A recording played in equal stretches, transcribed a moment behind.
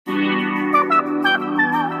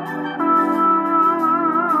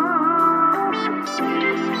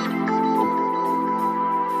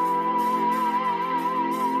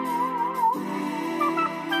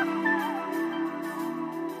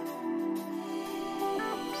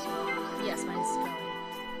my story.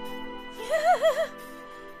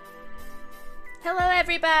 Hello,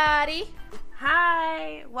 everybody.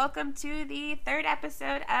 Hi. Welcome to the third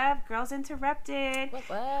episode of Girls Interrupted.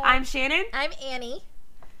 What? I'm Shannon. I'm Annie.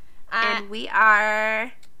 And we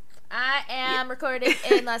are... I am recording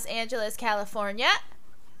in Los Angeles, California.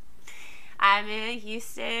 I'm in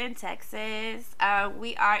Houston, Texas.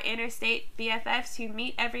 We are interstate BFFs who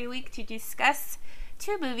meet every week to discuss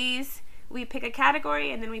two movies. We pick a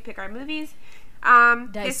category and then we pick our movies.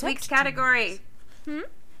 This week's category.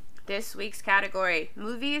 This week's category: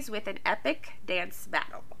 movies with an epic dance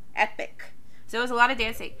battle. Epic. So it was a lot of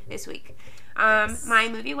dancing this week. Yes. My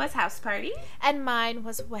movie was House Party. And mine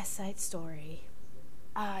was West Side Story.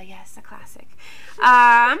 Yes, a classic.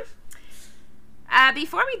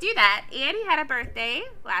 Before we do that, Annie had a birthday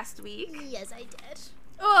last week. Yes, I did.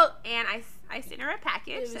 Oh, and I sent her a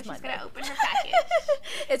package, so she's going to open her package.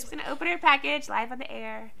 She's going to open her package live on the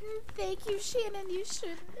air. Thank you, Shannon. You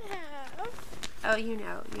shouldn't have. Oh, you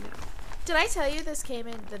know. Did I tell you this came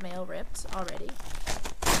in the mail ripped already?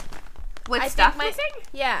 With stuff missing?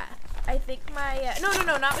 Yeah. I think my...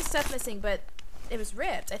 No, not with stuff missing, but it was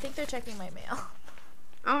ripped. I think they're checking my mail.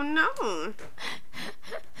 Oh, no. Oh,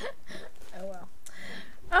 well.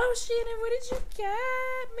 Oh, Shannon, what did you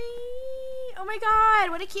get me? Oh, my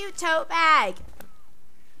God. What a cute tote bag.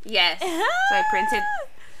 Yes. So I printed...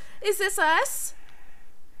 Is this us?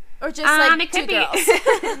 Or just like two girls?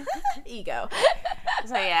 Ego.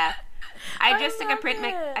 So, yeah. I just took a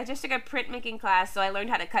love print making class, so I learned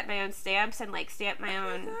how to cut my own stamps and like stamp my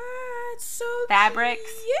own That's so fabrics.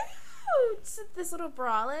 Cute. This little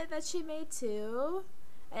bralette that she made too.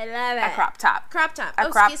 I love it. A crop top. Crop top.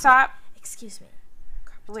 Excuse me.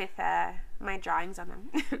 With my drawings on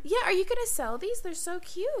them. Yeah, are you gonna sell these? They're so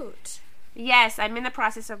cute. Yes, I'm in the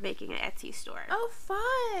process of making an Etsy store. Oh,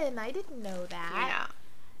 fun. I didn't know that. Yeah.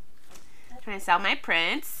 Trying to sell my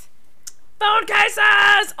prints. Phone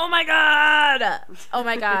cases! Oh my god! Oh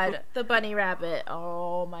my god. The bunny rabbit.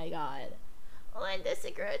 Oh my god. Oh, and the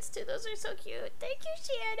cigarettes too. Those are so cute. Thank you,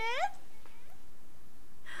 Shannon.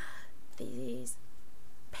 These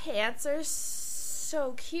pants are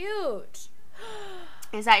so cute.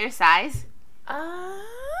 Is that your size?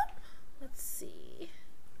 Let's see.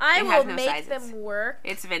 I will make them work.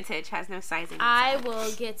 It's vintage. Has no sizing. I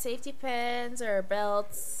will get safety pins or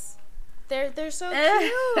belts. They're so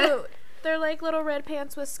cute. They're like little red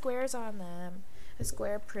pants with squares on them. A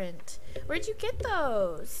square print. Where'd you get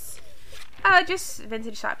those? Oh, just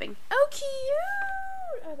vintage shopping. Oh,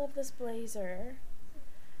 cute. I love this blazer.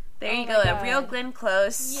 There you go. A real Glenn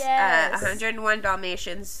Close. Yes. 101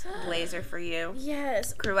 Dalmatians blazer for you.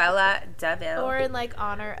 Yes. Cruella DeVille. Or in like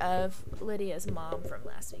honor of Lydia's mom from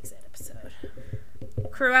last week's episode.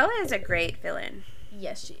 Cruella is a great villain.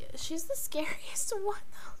 Yes, she is. She's the scariest one,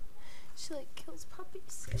 though. She like kills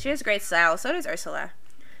puppies. She has great style. So does Ursula.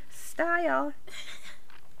 Style.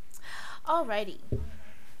 Alrighty,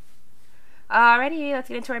 let's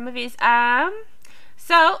get into our movies.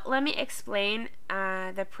 So let me explain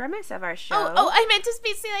the premise of our show. Oh, I meant to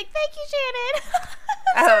say like, thank you, Shannon.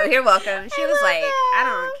 Oh, you're welcome. She was like, that. I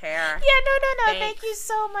don't care. Yeah, no. Thank you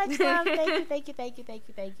so much, Mom. Thank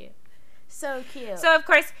you. So cute. So, of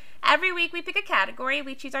course, every week we pick a category.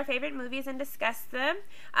 We choose our favorite movies and discuss them.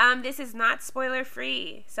 This is not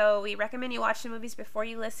spoiler-free, so we recommend you watch the movies before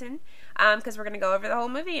you listen, because we're going to go over the whole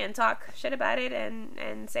movie and talk shit about it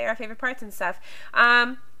and say our favorite parts and stuff.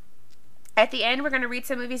 At the end, we're going to read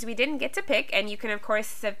some movies we didn't get to pick, and you can, of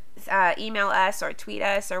course, email us or tweet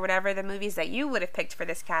us or whatever the movies that you would have picked for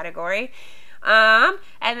this category. And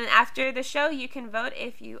then after the show, you can vote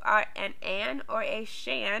if you are an Ann or a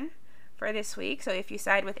Shan for this week. So if you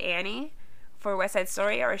side with Annie for West Side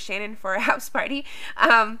Story or Shannon for House Party.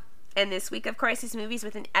 And this week, of course, is movies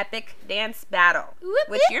with an epic dance battle.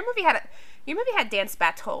 Which your movie had dance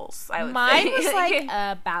battles, I would say. Mine was like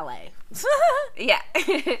a ballet. Yeah.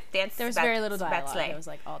 There was very little dialogue. It was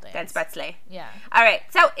like all dance. Dance battle. Yeah. All right.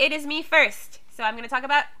 So it is me first. So I'm going to talk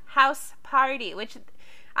about House Party, which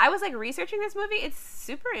I was like researching this movie. It's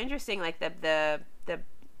super interesting, like the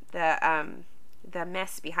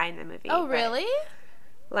mess behind the movie. Oh, really?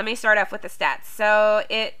 But let me start off with the stats. So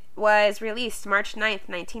it was released March 9th,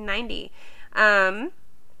 1990.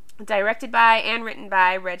 Directed by and written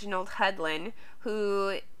by Reginald Hudlin,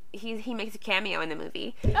 who he makes a cameo in the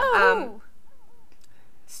movie. Oh.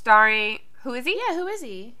 Starring, who is he? Yeah, who is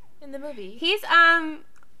he in the movie? He's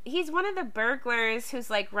one of the burglars who's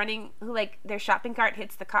like running, who like their shopping cart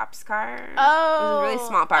hits the cop's car. Oh. It was a really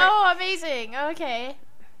small part. Oh, amazing. Okay.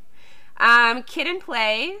 Kid and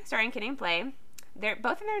Play, starring Kid and Play.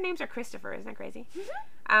 Both of their names are Christopher. Isn't that crazy?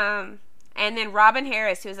 Mm-hmm. And then Robin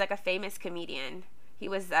Harris, who's like a famous comedian. He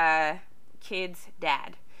was Kid's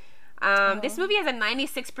dad. This movie has a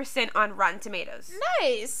 96% on Rotten Tomatoes.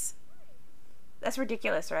 Nice. That's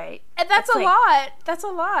ridiculous, right? And that's a lot. That's a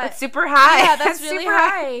lot. That's super high. Yeah, that's really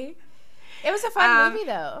high. It was a fun movie,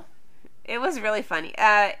 though. It was really funny.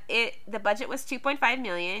 The budget was $2.5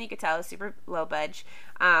 million. You could tell it was super low budget.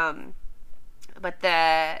 But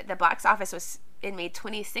the box office made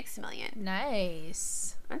 $26 million.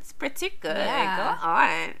 Nice. That's pretty good.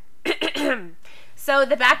 Yeah. Go on. So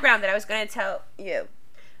the background that I was going to tell you.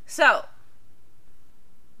 So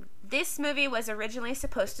this movie was originally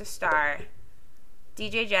supposed to star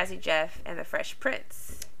DJ Jazzy Jeff and the Fresh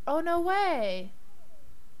Prince. Oh, no way.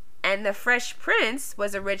 And the Fresh Prince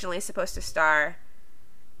was originally supposed to star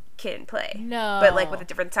Kid and Play. No. But like with a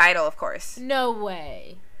different title, of course. No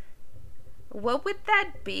way. What would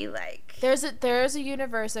that be like? There's a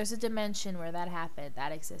universe, there's a dimension where that happened.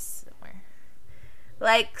 That exists somewhere.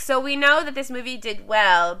 Like, so we know that this movie did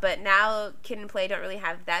well, but now Kid and Play don't really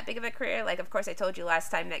have that big of a career. Like, of course, I told you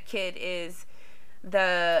last time that Kid is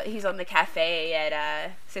he's on the cafe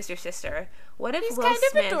at Sister Sister. What if he's Will kind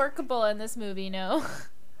Smith, of adorkable in this movie, no?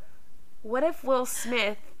 What if Will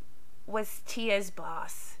Smith was Tia's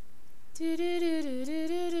boss?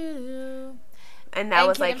 Do-do-do-do-do-do-do. And that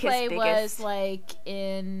was Kid like and his Play biggest. was like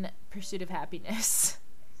in Pursuit of Happiness.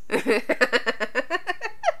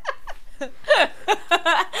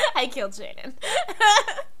 I killed Shannon.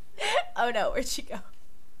 Oh no, where'd she go?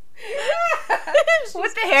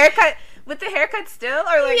 With the haircut? With the haircut still,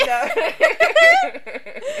 or like no?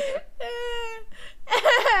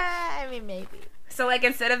 I mean, maybe. So like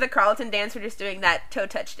instead of the Carlton dance, we're just doing that toe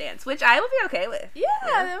touch dance, which I would be okay with. Yeah,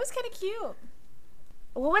 that was kind of cute.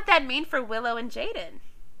 What would that mean for Willow and Jaden?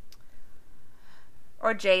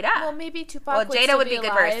 Or Jada? Well, maybe Tupac Well, would Jada still would be be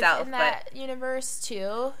good for alive herself, in that universe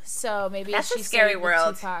too. So maybe That's a she's scary saved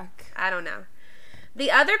world. Tupac. I don't know.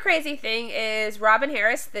 The other crazy thing is Robin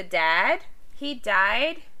Harris, the dad. He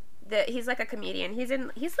died. He's like a comedian. He's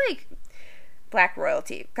like black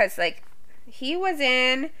royalty because like he was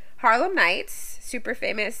in Harlem Nights, super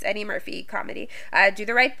famous Eddie Murphy comedy. Do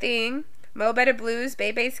the Right Thing, Mo Better Blues,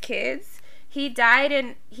 Bebe's Kids. He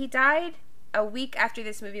died a week after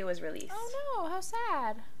this movie was released. Oh no, how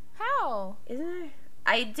sad. How? Isn't it?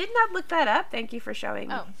 I did not look that up. Thank you for showing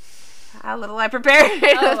me. Oh. How little I prepared.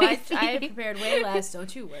 Oh, I prepared way less.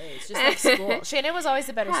 Don't you worry. It's just like school. Shannon was always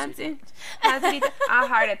the better student. A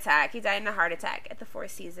heart attack. He died in a heart attack at the Four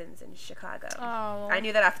Seasons in Chicago. Oh. I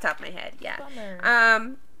knew that off the top of my head. Yeah.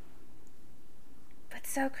 Bummer. But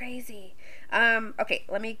so crazy. Okay,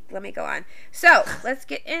 let me go on. So let's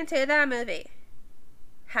get into the movie.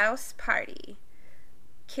 House Party.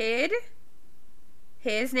 Kid.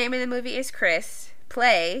 His name in the movie is Chris.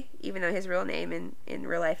 Play, even though his real name in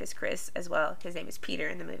real life is Chris as well. His name is Peter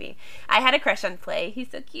in the movie. I had a crush on Play.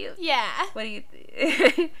 He's so cute. Yeah. What do you?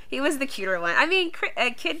 He was the cuter one. I mean,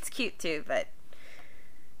 Kid's cute too, but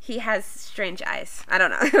he has strange eyes. I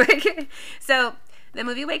don't know. So the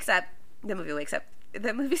movie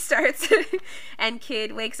starts, and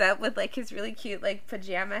Kid wakes up with like his really cute like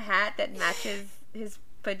pajama hat that matches his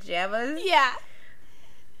pajamas. Yeah.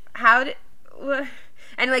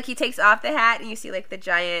 And like he takes off the hat and you see like the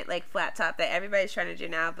giant like flat top that everybody's trying to do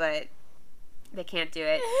now, but they can't do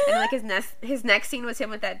it. And like his next scene was him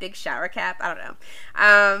with that big shower cap. I don't know.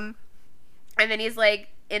 And then he's like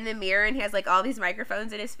in the mirror and he has like all these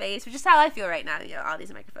microphones in his face, which is how I feel right now, you know, all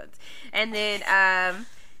these microphones. And then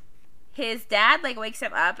his dad like wakes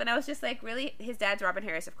him up, and I was just like, really, his dad's Robin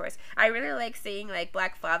Harris, of course. I really like seeing like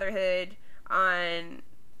black fatherhood in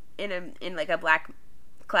like a black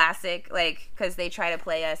classic, like, because they try to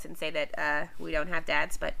play us and say that we don't have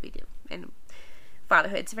dads, but we do, and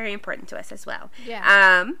fatherhood's very important to us as well.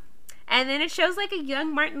 Yeah. And then it shows like a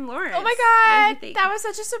young Martin Lawrence. Oh my god, that was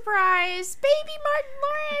such a surprise, baby Martin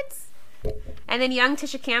Lawrence. And then young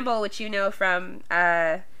Tisha Campbell, which you know from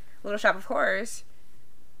Little Shop of Horrors,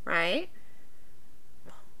 right?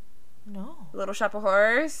 No. Little Shop of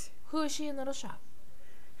Horrors. Who is she in Little Shop?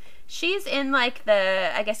 She's in like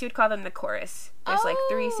I guess you would call them the chorus. There's like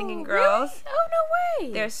 3 singing girls. Really? Oh, no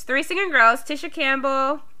way. There's 3 singing girls, Tisha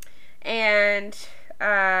Campbell, and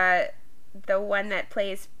the one that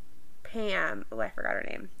plays Pam. Oh, I forgot her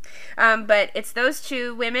name. But it's those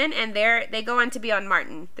 2 women, and they go on to be on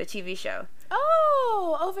Martin, the TV show.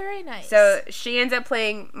 Oh, very nice. So she ends up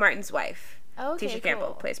playing Martin's wife. Okay, Tisha Campbell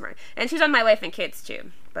cool. plays Martin. And she's on My Wife and Kids,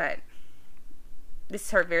 too. But this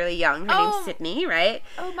is her very young. Her name's Sydney, right?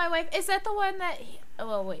 Oh, My Wife. Is that the one that... Oh,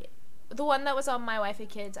 well, wait. The one that was on My Wife and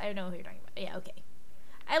Kids. I know who you're talking about. Yeah, okay.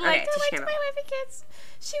 I liked my wife and kids.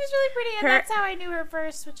 She was really pretty, and that's how I knew her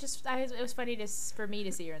first, which is it was funny for me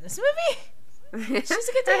to see her in this movie. She's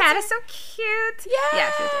a good dancer. Her hat is so cute.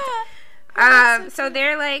 Yeah. She's so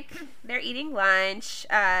they're eating lunch.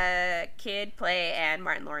 Kid, Play, and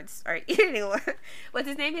Martin Lawrence are eating lunch.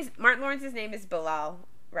 Martin Lawrence's name is Bilal,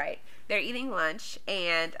 right? They're eating lunch,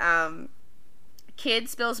 and Kid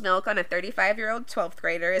spills milk on a 35-year-old 12th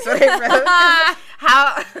grader is what I wrote.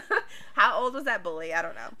 How old was that bully? I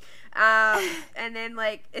don't know. And then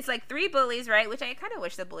it's 3 bullies, right? Which I kind of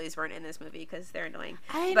wish the bullies weren't in this movie because they're annoying.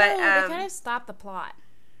 I know, they kind of stopped the plot.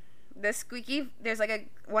 The squeaky, there's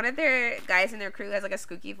one of their guys in their crew has a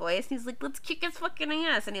squeaky voice. And he's like, "Let's kick his fucking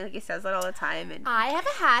ass," and he says that all the time. And I have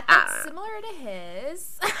a hat that's similar to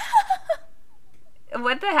his.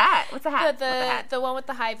 What the hat? What's the hat? The one with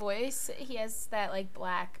the high voice. He has that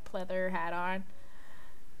black pleather hat on,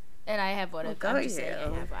 and I have one. Never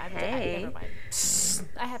mind.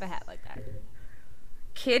 I have a hat like that.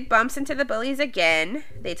 Kid bumps into the bullies again.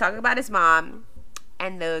 They talk about his mom,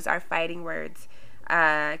 and those are fighting words.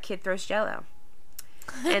 Kid throws Jello,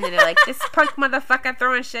 and then they're like, "This punk motherfucker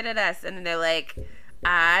throwing shit at us," and then they're like,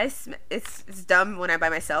 it's dumb when I'm by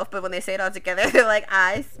myself, but when they say it all together, they're like,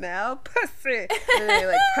 "I smell pussy," and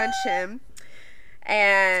they punch him.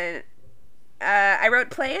 And I wrote,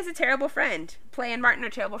 Play is a terrible friend. Play and Martin are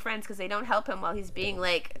terrible friends because they don't help him while he's being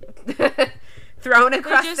thrown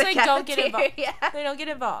across the cafeteria. Don't get involved. They don't get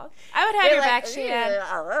involved. I would have your back,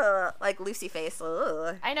 Shan. Like Lucy face.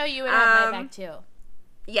 I know you would have my back too.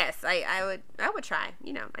 Yes, I would try.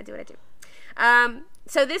 I do what I do.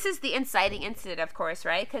 So this is the inciting incident, of course,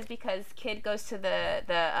 right? Because Kid goes to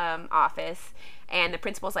the office, and the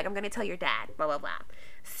principal's like, "I'm going to tell your dad," blah, blah, blah.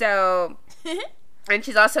 So, and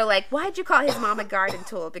she's also like, "Why'd you call his mom a garden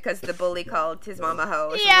tool?" Because the bully called his mom a hoe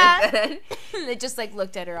or something like that. They just,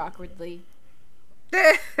 looked at her awkwardly.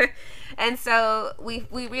 And so we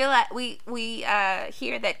realize, we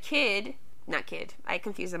hear that not Kid, I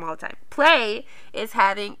confuse them all the time. Play is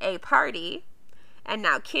having a party. And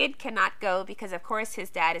now Kid cannot go because, of course,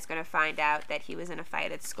 his dad is going to find out that he was in a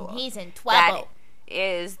fight at school. He's in trouble. That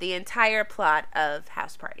is the entire plot of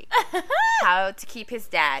House Party. How to keep his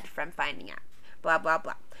dad from finding out. Blah, blah,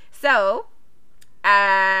 blah. So,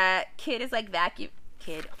 Play is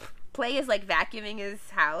vacuuming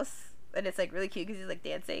his house. And it's really cute because he's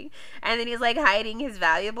dancing, and then he's hiding his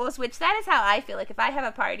valuables, which that is how I feel. If I have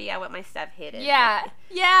a party, I want my stuff hidden. Yeah,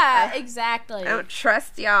 exactly. I don't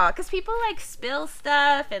trust y'all because people spill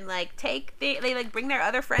stuff and take they bring their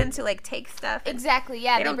other friends who take stuff. Exactly.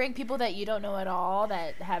 Yeah, they bring people that you don't know at all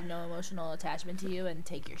that have no emotional attachment to you and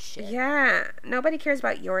take your shit. Yeah, nobody cares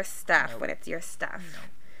about your stuff when it's your stuff,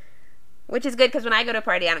 which is good because when I go to a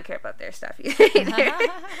party, I don't care about their stuff either.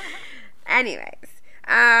 Anyways,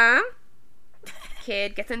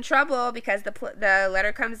 Kid gets in trouble because the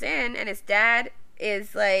letter comes in, and his dad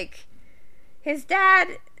is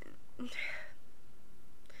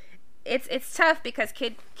it's tough because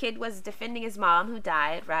Kid was defending his mom who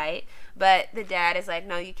died, right? But the dad is like,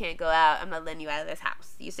 "No, you can't go out. I'm not letting you out of this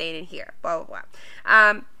house. You stay in here." Blah blah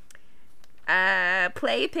blah.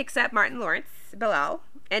 Play picks up Martin Lawrence below,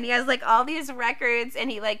 and he has all these records, and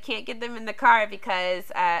he can't get them in the car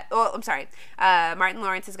because Martin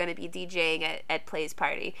Lawrence is going to be DJing at Play's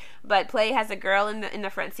party, but Play has a girl in the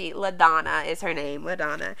front seat. LaDonna is her name,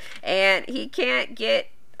 LaDonna, and he can't get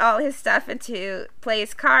all his stuff into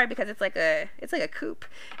Play's car because it's like a coupe,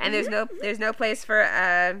 and there's no place for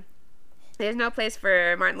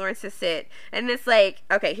Martin Lawrence to sit. And it's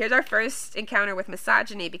okay, here's our first encounter with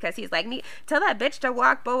misogyny because he's like, "Tell that bitch to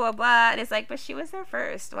walk, blah, blah, blah." And it's but she was there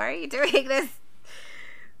first. Why are you doing this?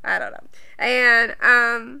 I don't know.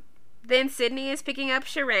 And then Sydney is picking up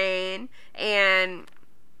Shireen. And,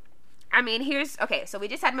 so we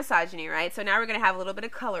just had misogyny, right? So now we're going to have a little bit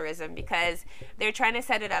of colorism because they're trying to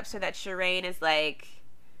set it up so that Shireen is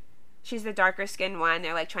she's the darker skinned one.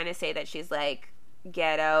 They're trying to say that she's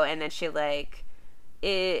ghetto, and then she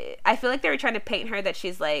I feel like they were trying to paint her that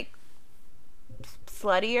she's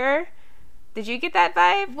sluttier. Did you get that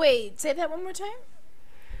vibe? Wait, say that one more time.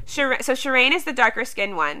 So Shireen is the darker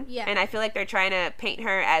skinned one, yeah, and I feel like they're trying to paint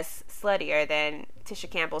her as sluttier than Tisha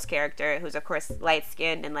Campbell's character, who's of course light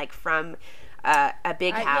skinned and from a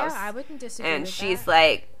big house. Yeah, I wouldn't disagree. And with she's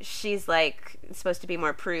that. She's supposed to be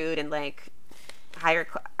more prude and higher.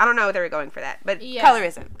 I don't know if they were going for that, but yeah.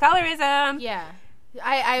 Colorism. Yeah.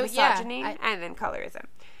 Misogyny and then colorism.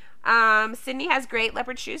 Sydney has great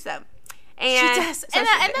leopard shoes though, And she does. so And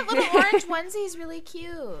that little orange onesie is really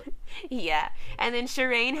cute. Yeah. And then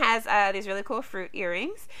Shireen has these really cool fruit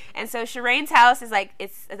earrings. And so Shireen's house is like,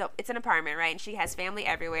 it's an apartment, right? And she has family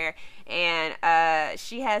everywhere. And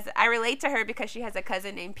I relate to her because she has a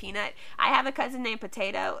cousin named Peanut. I have a cousin named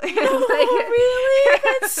Potato. Oh, really?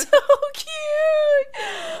 That's so cute.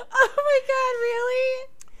 Oh my God, really?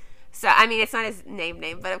 So, I mean, it's not his name,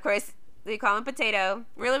 but of course, we call him Potato.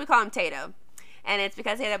 Really, we call him Tato. And it's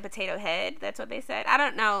because he had a potato head. That's what they said. I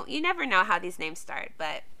don't know. You never know how these names start,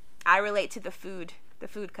 but I relate to the food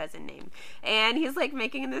cousin name. And he's like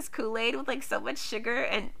making this Kool-Aid with like so much sugar,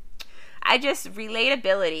 and I just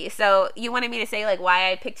relatability. So you wanted me to say like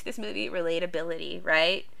why I picked this movie? Relatability,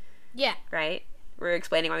 right? Yeah. Right? We're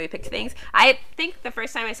explaining why we picked things. I think the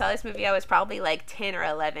first time I saw this movie, I was probably like 10 or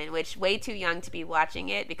 11, which way too young to be watching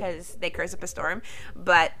it because they curse up a storm.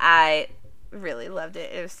 But I really loved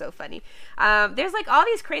it. It was so funny. There's like all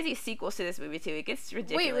these crazy sequels to this movie too. It gets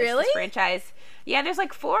ridiculous. Wait, really? This franchise. Yeah, there's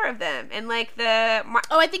like 4 of them, and like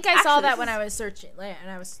I think I saw that when I was searching,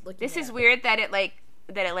 and I was looking. This is weird that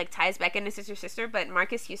it ties back into Sister, but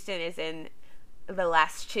Marcus Houston is in the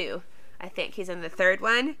last 2. I think he's in the 3rd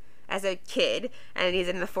one as a kid, and he's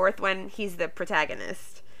in the 4th one. He's the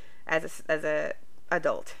protagonist as a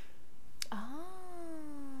adult. Oh.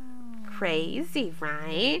 Crazy,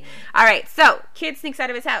 right? All right, so kid sneaks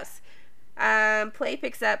out of his house. Play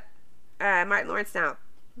picks up Martin Lawrence now,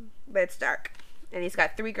 but it's dark, and he's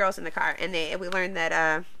got 3 girls in the car, and we learned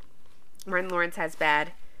that Martin Lawrence has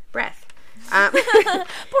bad breath.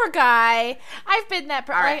 Poor guy. I've been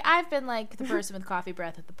right. I've been like the person with coffee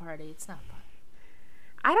breath at the party. It's not fun.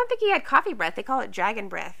 I don't think he had coffee breath. They call it dragon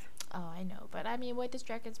breath. Oh, I know, but I mean, what does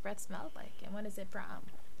dragon's breath smell like, and what is it from?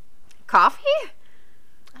 Coffee?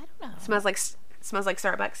 I don't know. Smells like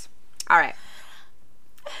Starbucks. All right.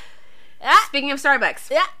 Ah! Speaking of Starbucks.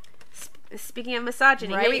 Yeah. Speaking of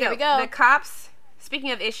misogyny. Right, here we go. The cops.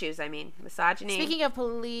 Speaking of issues, misogyny. Speaking of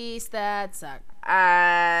police that suck.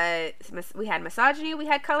 We had misogyny. We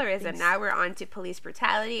had colorism. Thanks. Now we're on to police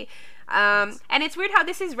brutality. And it's weird how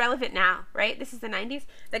this is relevant now, right? This is the 90s.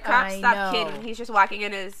 The cops stop Kid when he's just walking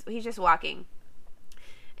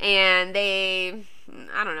and they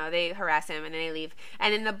harass him, and then they leave.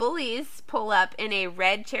 And then the bullies pull up in a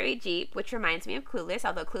red cherry Jeep, which reminds me of Clueless,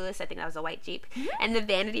 although Clueless, I think that was a white Jeep. Mm-hmm. And the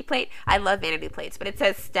vanity plate, I love vanity plates, but it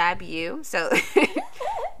says stab you, so it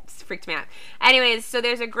freaked me out. Anyways, so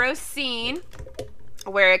there's a gross scene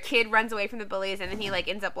where a kid runs away from the bullies, and then he like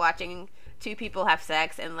ends up watching 2 people have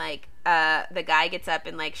sex, and like the guy gets up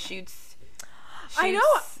and like shoots. I know.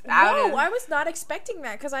 I was not expecting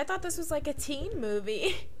that because I thought this was like a teen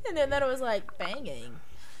movie, and then it was like banging.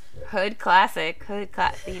 Hood classic. You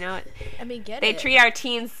know what? I mean, They treat our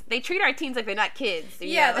teens like they're not kids.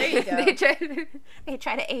 Yeah, there you go. they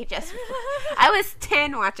try to age us. I was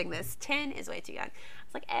 10 watching this. 10 is way too young. I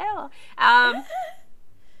was like, ew.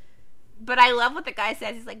 But I love what the guy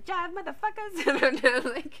says. He's like, "Jive, motherfuckers." I don't know,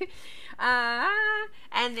 like,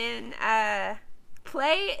 and then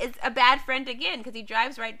Play is a bad friend again because he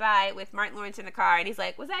drives right by with Martin Lawrence in the car, and he's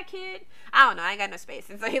like, "Was that Kid? I don't know. I ain't got no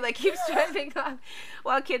space." And so he like keeps driving off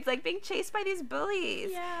while Kid's like being chased by these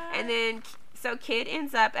bullies. Yeah. And then so Kid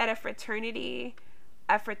ends up at a fraternity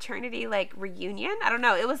like reunion. I don't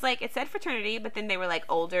know. It was like it said fraternity, but then they were like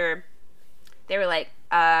older. They were like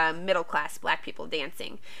middle class black people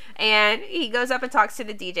dancing, and he goes up and talks to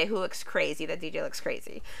the DJ who looks crazy. The DJ looks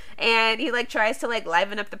crazy, and he like tries to like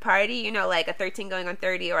liven up the party, you know, like a 13 going on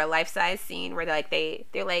 30 or a Life Size scene where they're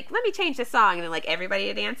like, let me change the song, and then like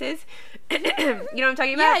everybody dances. You know what I'm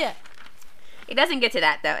talking about? Yeah. It doesn't get to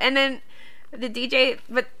that though, and then the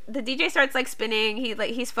DJ starts like spinning.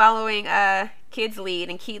 He's following Kid's lead,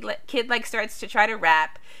 and Kid like starts to try to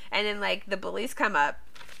rap, and then like the bullies come up.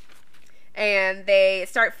 And they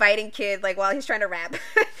start fighting Kid like while he's trying to rap.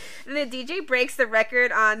 And the DJ breaks the record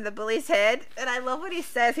on the bully's head, and I love what he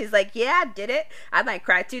says. He's like, "Yeah, I did it. I might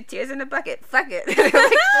cry 2 tears in a bucket. Fuck it."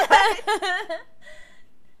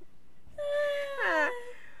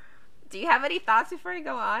 Do you have any thoughts before you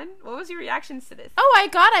go on? What was your reactions to this? Oh my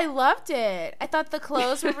god, I loved it. I thought the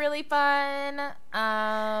clothes were really fun.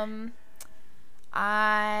 I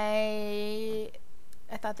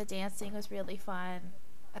thought the dancing was really fun.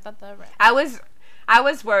 I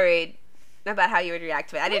was worried about how you would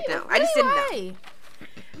react to it. I didn't know. I just didn't know.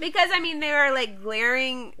 Because I mean, there are like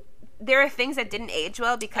glaring. There are things that didn't age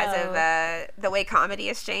well because of the way comedy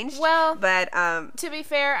has changed. Well, but to be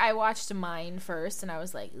fair, I watched mine first, and I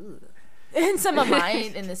was like, "Ooh," and some of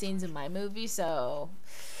mine in the scenes in my movie. So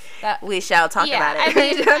that we shall talk about it. I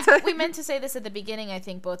mean, we meant to say this at the beginning. I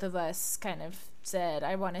think both of us kind of said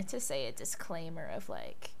I wanted to say a disclaimer of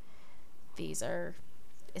like. these are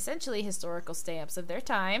essentially historical stamps of their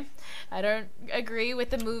time. I don't agree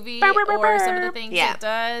with the movie or some of the things it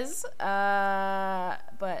does,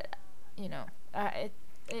 but you know, it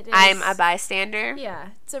is, I'm a bystander.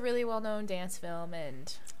 Yeah, it's a really well-known dance film,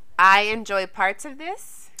 and I enjoy parts of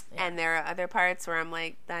this, and there are other parts where I'm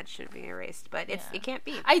like, that should be erased, but it can't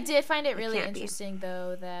be. I did find it really interesting,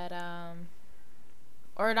 though, that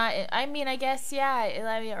or not. I mean, I guess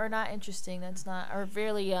or not interesting. That's not, or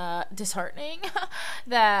really disheartening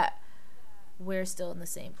that we're still in the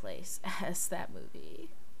same place as that movie.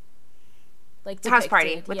 Like the house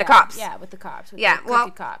party with the cops. Yeah, with the cops. With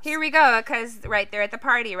the cops. Here we go, because they're at the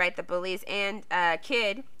party, right? The bullies and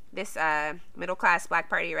Kid, this middle class black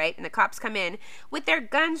party, right? And the cops come in with their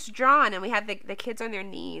guns drawn, and we have the kids on their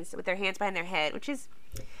knees with their hands behind their head, which is,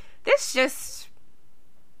 this just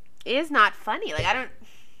is not funny. Like, I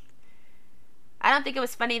don't think it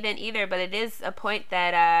was funny then either, but it is a point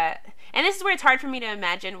that and this is where it's hard for me to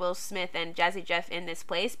imagine Will Smith and Jazzy Jeff in this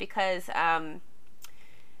place, because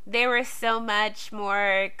they were so much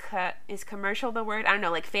more is commercial the word? I don't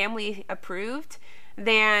know, like family approved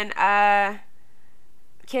than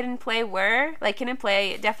Kid and Play were. Like, Kid and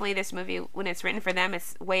Play, definitely this movie, when it's written for them,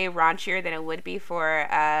 it's way raunchier than it would be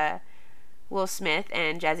for Will Smith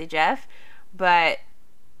and Jazzy Jeff. But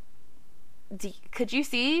could you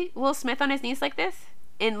see Will Smith on his knees like this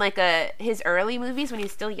in like his early movies when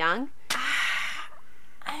he's still young?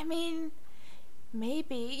 I mean,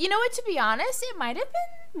 maybe. You know what, to be honest, it might have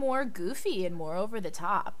been more goofy and more over the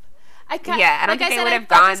top. I don't think they would have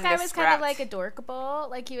gone this route. This guy was kind of like adorkable.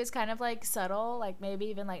 Like, he was kind of like subtle, like maybe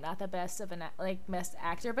even like not the best of best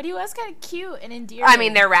actor, but he was kind of cute and endearing. I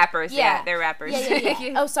mean, they're rappers. Yeah, they're rappers.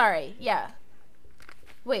 Yeah. Oh, sorry. Yeah.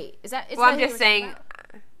 Wait, is that? Well, I'm just saying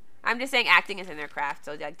acting is in their craft,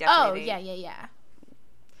 so like definitely. Oh, yeah.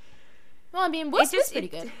 Well, I mean, Will Smith's pretty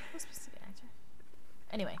good. Will Smith's a good actor.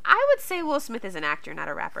 Anyway, I would say Will Smith is an actor, not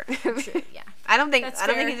a rapper. True, yeah. I don't think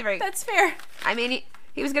he's a very. That's fair. I mean,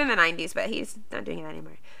 he was good in the 90s, but he's not doing it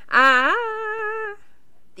anymore.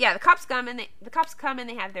 Yeah, the cops come and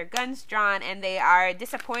they have their guns drawn, and they are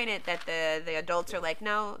disappointed that the adults are like,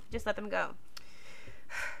 no, just let them go.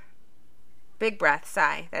 Big breath,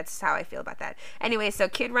 sigh. That's how I feel about that. Anyway, so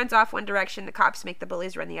Kid runs off one direction. The cops make the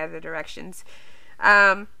bullies run the other directions.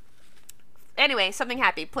 Anyway, something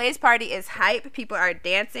happy. Play's party is hype. People are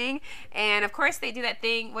dancing. And, of course, they do that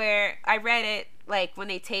thing where I read it, like, when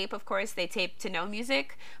they tape, of course, they tape to no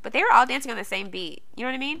music. But they were all dancing on the same beat. You know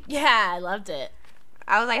what I mean? Yeah, I loved it.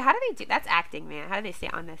 I was like, how do they do? That's acting, man. How do they stay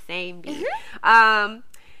on the same beat? Mm-hmm.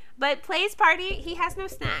 But Play's party, he has no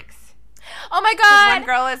snacks. Oh my god! One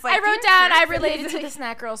girl is like, I wrote down, I related to the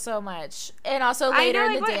snack girl so much. And also later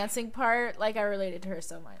in the dancing part, like, I related to her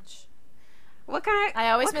so much. What kind of?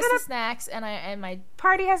 I always miss the snacks, and my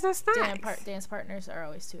party has no snacks. Dance partners are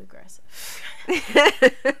always too aggressive.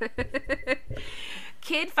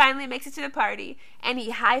 Kid finally makes it to the party, and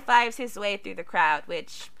he high fives his way through the crowd.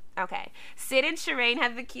 Which, okay, Sid and Shireen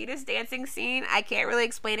have the cutest dancing scene. I can't really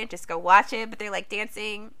explain it; just go watch it. But they're like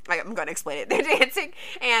dancing. Like, I'm going to explain it. They're dancing,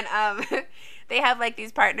 and they have like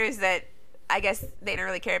these partners that I guess they don't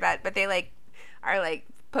really care about, but they like are like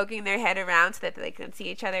poking their head around so that they can see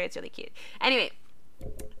each other. It's really cute. Anyway,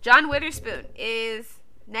 John Witherspoon is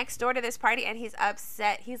next door to this party, and he's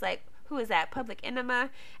upset. He's like, who is that? Public Enema?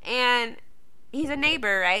 And he's a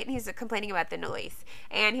neighbor, right? And he's complaining about the noise.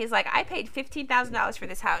 And he's like, I paid $15,000 for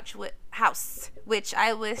this house, which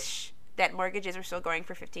I wish that mortgages were still going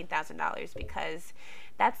for $15,000, because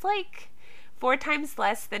that's like 4 times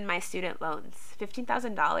less than my student loans.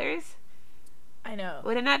 $15,000? I know.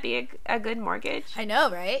 Wouldn't that be a good mortgage? I know,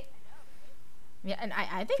 right? Yeah, and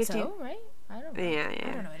I think 15? So, right? I don't know. Yeah. I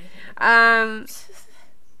don't know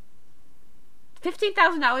anything.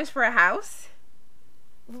 $15,000 for a house?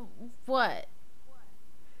 What?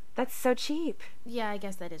 That's so cheap. Yeah, I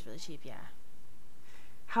guess that is really cheap, yeah.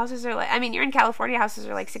 Houses are like, I mean, you're in California, houses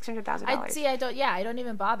are like $600,000. I don't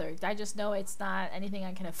even bother. I just know it's not anything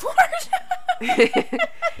I can afford.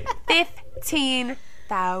 15,000.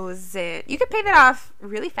 You could pay that off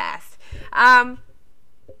really fast.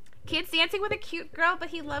 Kid's dancing with a cute girl, but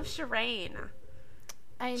he loves Shireen.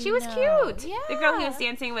 She was cute. Yeah. The girl he was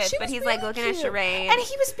dancing with, but he's really like looking cute at Shireen. And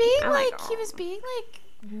he was being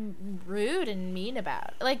rude and mean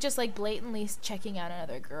about it. Like, just like blatantly checking out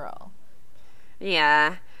another girl.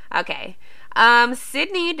 Yeah. Okay.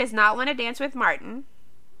 Sydney does not want to dance with Martin,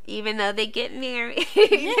 even though they get married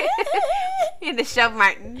in the show.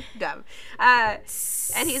 Martin, dumb.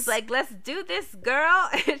 And he's like, let's do this, girl.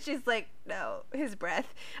 And she's like, no, his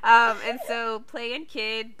breath. And so Play and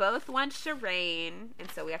Kid both want Shireen,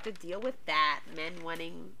 and so we have to deal with that. Men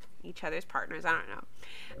wanting each other's partners. I don't know.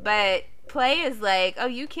 But Play is like, oh,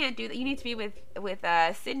 you can't do that. You need to be with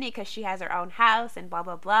Sydney because she has her own house and blah,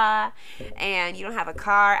 blah, blah. And you don't have a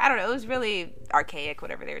car. I don't know. It was really archaic,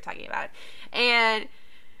 whatever they were talking about. And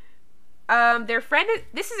their friend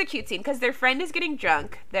this is a cute scene because their friend is getting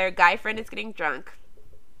drunk. Their guy friend is getting drunk.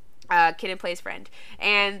 Kid and Play's friend.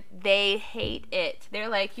 And they hate it. They're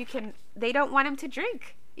like, they don't want him to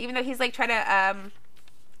drink. Even though he's like trying to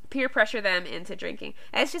peer pressure them into drinking.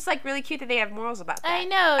 And it's just like really cute that they have morals about that. I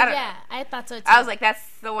know, I thought so too. I was like, that's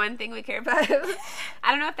the one thing we care about.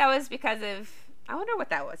 I don't know if that was because of, I wonder what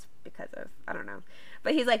that was because of. I don't know.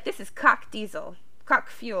 But he's like, this is cock fuel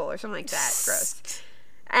or something like that. Gross.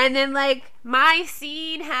 And then like my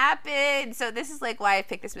scene happened. So this is like why I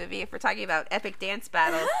picked this movie. If we're talking about epic dance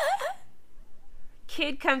battles.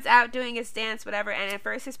 Kid comes out doing his dance, whatever, and at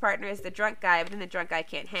first his partner is the drunk guy, but then the drunk guy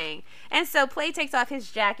can't hang. And so Play takes off his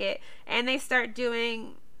jacket, and they start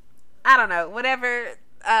doing, I don't know, whatever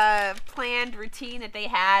planned routine that they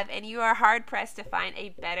have, and you are hard-pressed to find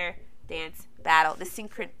a better dance battle. The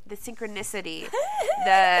synchronicity,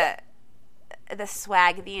 the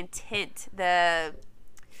swag, the intent,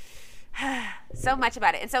 so much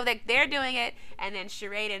about it. And so they're doing it, and then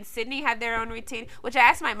Sherade and Sydney have their own routine, which I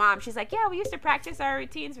asked my mom. She's like, yeah, we used to practice our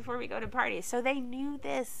routines before we go to parties. So they knew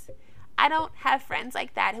this. I don't have friends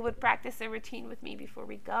like that who would practice a routine with me before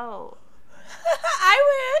we go.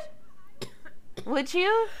 I would. Would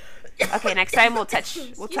you? Okay, next time we'll touch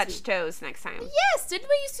toes next time. Yes, didn't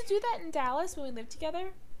we used to do that in Dallas when we lived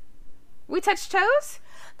together? We touched toes?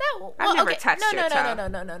 I've never touched your toe. No,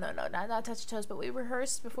 not touch toes, but we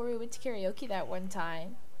rehearsed before we went to karaoke that one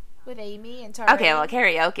time with Amy and Tari. Okay, well,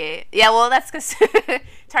 karaoke. Yeah, well, that's because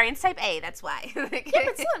Tarian's type A, that's why. Yeah, but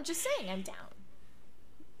still, I'm just saying, I'm down.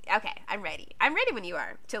 Okay, I'm ready. I'm ready when you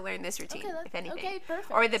are to learn this routine, if anything. Okay,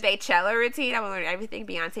 perfect. Or the Beychella routine. I want to learn everything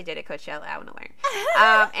Beyonce did at Coachella. I want to learn.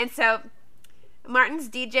 And so Martin's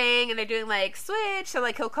DJing, and they're doing, like, switch. So,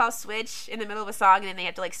 like, he'll call switch in the middle of a song, and then they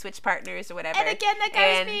have to, like, switch partners or whatever. And again, that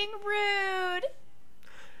guy's being rude.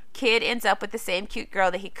 Kid ends up with the same cute girl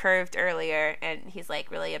that he curved earlier, and he's, like,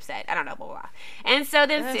 really upset. I don't know, blah, blah, blah. And so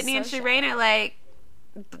then Sydney and Sherane are, like,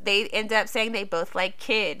 they end up saying they both like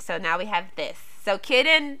Kid. So now we have this. So Kid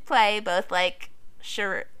and Play both like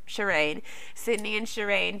Sherane. Sydney and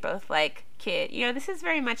Sherane both like Kid. You know, this is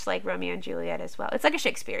very much like Romeo and Juliet as well. It's like a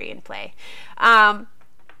Shakespearean play.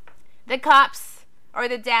 The cops, or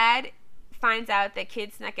the dad, finds out that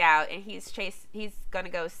Kid snuck out, and he's gonna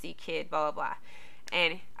go see Kid, blah, blah, blah.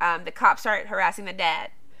 And the cops start harassing the dad.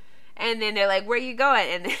 And then they're like, where are you going?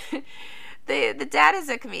 And the dad is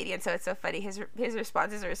a comedian, so it's so funny. His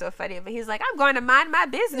responses are so funny. But he's like, I'm going to mind my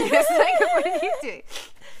business. Like, what are you doing?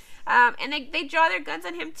 And they draw their guns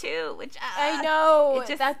on him too, which I know.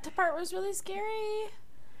 That part was really scary.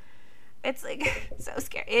 It's like so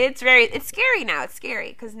scary. It's scary now. It's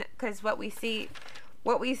scary because what we've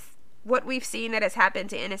seen that has happened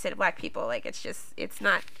to innocent black people, like it's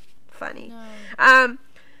not funny. No.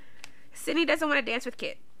 Sydney doesn't want to dance with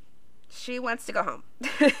Kid. She wants to go home.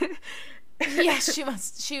 Yes, she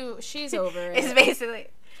wants. She's over it. It's basically,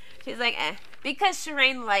 she's like, because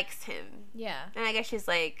Sherane likes him. Yeah. And I guess she's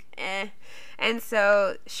like, and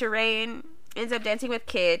so Sherane ends up dancing with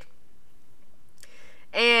Kid,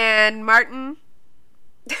 and Martin's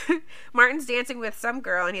dancing with some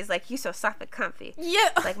girl, and he's like, you so soft and comfy. Yeah.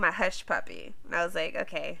 Like my hush puppy. And I was like,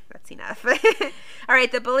 okay, that's enough. All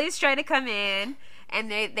right, the bullies try to come in, and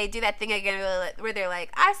they do that thing again where they're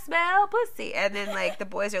like, I smell pussy. And then, like, the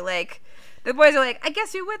boys are like, I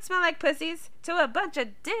guess you would smell like pussies to a bunch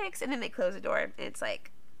of dicks. And then they close the door, and it's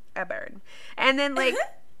like a burn. And then, like,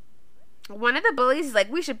 one of the bullies is like,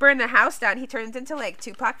 we should burn the house down. He turns into, like,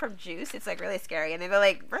 Tupac from Juice. It's, like, really scary. And they're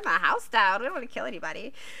like, burn the house down. We don't want to kill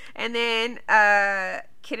anybody. And then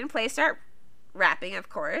Kid and Play start rapping, of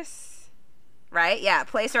course. Right? Yeah,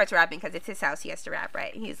 Play starts rapping because it's his house. He has to rap,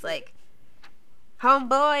 right? And he's like,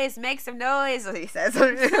 homeboys, make some noise, what he says.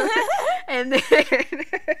 and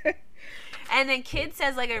then Kid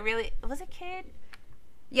says, like, was it Kid?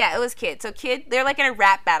 Yeah, it was Kid. So Kid, they're like in a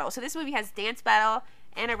rap battle. So this movie has dance battle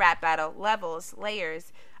and a rap battle, levels,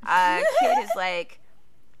 layers. Kid is like,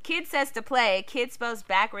 Kid says to Play, Kid spells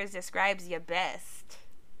backwards, describes you best.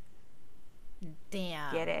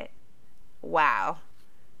 Damn. Get it? Wow.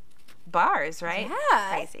 Bars, right? Yeah.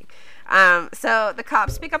 Crazy. So the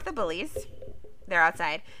cops pick up the bullies. They're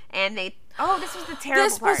outside, and this was the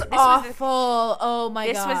terrible part. This was awful. Oh my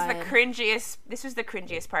god. This was the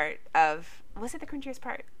cringiest part of. Was it the cringiest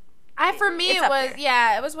part? For me, It's it up was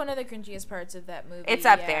there. it was one of the cringiest parts of that movie. It's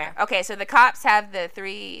up there. Okay, so the cops have the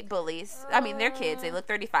 3 bullies. I mean, they're kids. They look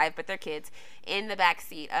 35, but they're kids in the back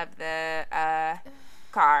seat of the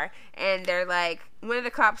car, and they're like, one of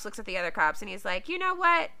the cops looks at the other cops, and he's like, you know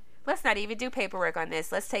what? Let's not even do paperwork on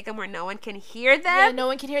this. Let's take them where no one can hear them. Yeah, no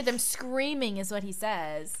one can hear them screaming, is what he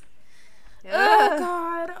says. Ugh. Oh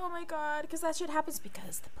God! Oh my God! Because that shit happens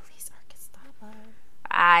because the police are Gestapo.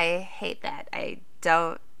 I hate that. I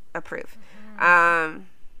don't approve. It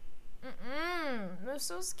was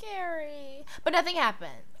so scary, but nothing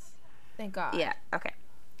happens. Thank God. Yeah. Okay.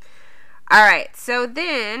 All right. So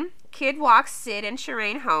then, Kid walks Sid and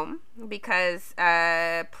Shireen home because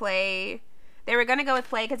Play. They were gonna go with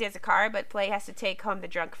Play because he has a car, but Play has to take home the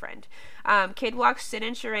drunk friend. Kid walks Sid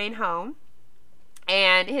and Shireen home,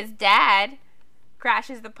 and his dad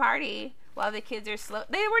crashes the party while the kids are slow.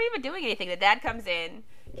 They weren't even doing anything. The dad comes in,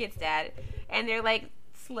 Kid's dad, and they're like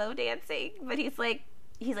slow dancing, but he's like,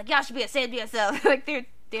 y'all should be ashamed of yourself. Like they're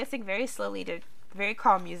dancing very slowly to very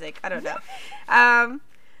calm music. I don't know.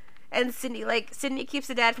 And Sydney keeps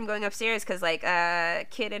the dad from going upstairs because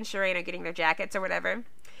Kid and Shireen are getting their jackets or whatever.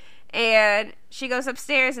 And she goes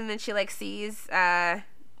upstairs, and then she sees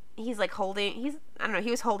he was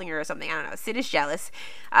holding her or something. I don't know. Sid is jealous.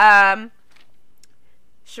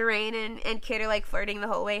 Shireen and Kid are flirting the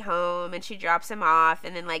whole way home, and she drops him off,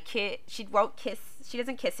 and then Kid, she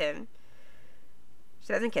doesn't kiss him.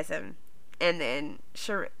 And then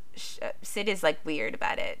Sid is weird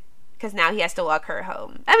about it because now he has to walk her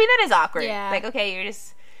home. I mean, that is awkward. Yeah. Okay, you're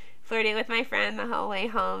just flirting with my friend the whole way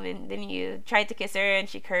home, and then you tried to kiss her and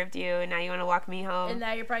she curved you, and now you want to walk me home. And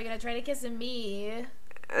now you're probably gonna try to kiss me.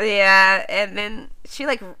 Yeah, and then she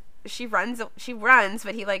runs,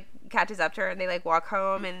 but he catches up to her, and they walk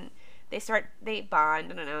home, and they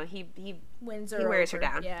bond. I don't know. He Wins her. he wears over.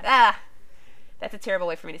 her down. Yeah. That's a terrible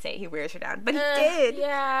way for me to say it. He wears her down, but he did.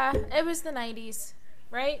 Yeah, it was the 90s,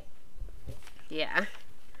 right? Yeah.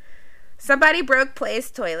 Somebody broke Play's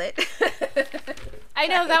toilet. I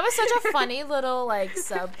know, that was such a funny little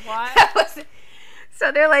subplot.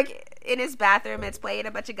 So they're in his bathroom, it's Play and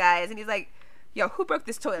a bunch of guys, and he's like, yo, who broke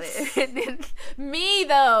this toilet? And then, Me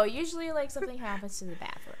though, usually something happens to the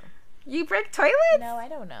bathroom. you break toilets? No, I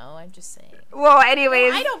don't know. I'm just saying. Well,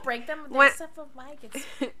 anyways. No, I don't break them. There's stuff of mine gets.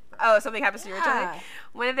 Oh, something happens to your toilet?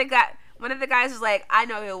 One of the guys was like, I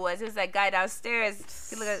know who it was. It was that guy downstairs.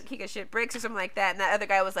 He looked like he could shit bricks or something like that. And that other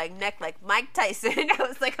guy was neck like Mike Tyson. I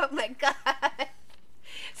was like, oh my God.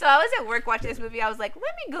 So I was at work watching this movie. I was like,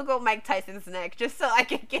 let me Google Mike Tyson's neck just so I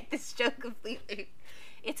can get this joke completely.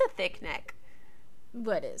 It's a thick neck.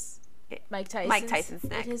 What is? Mike Tyson's? Mike Tyson's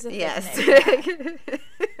neck. It is a yes. thick neck.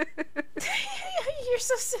 You're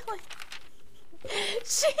so silly.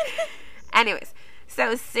 Anyways,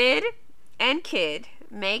 so Sid and Kid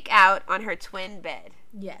make out on her twin bed.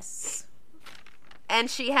 Yes. And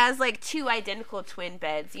she has 2 identical twin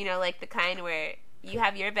beds. You know, the kind where you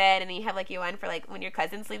have your bed and then you have your one for when your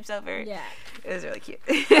cousin sleeps over. Yeah. It was really cute.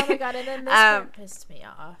 Oh my God, and then this part pissed me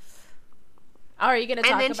off. Oh, are you going to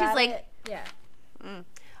talk then about she's it? Yeah.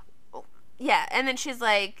 Yeah, and then she's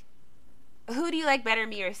like, who do you like better,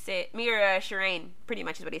 me or Shireen? Pretty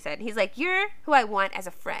much is what he said. He's like, you're who I want as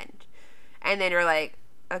a friend. And then you're like,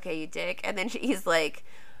 okay, you dick. And then he's like,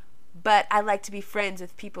 but I like to be friends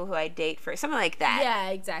with people who I date first. Something like that. Yeah,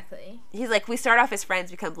 exactly. He's like, we start off as friends,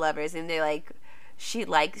 become lovers. And they're like, she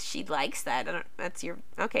likes that. That's your,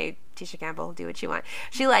 okay, Tisha Campbell, do what you want.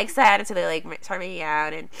 She likes that. And so they start making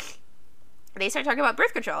out. And they start talking about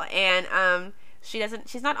birth control. And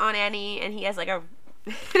she's not on Annie. And he has a...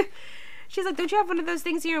 She's like, don't you have one of those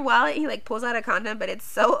things in your wallet? He pulls out a condom, but it's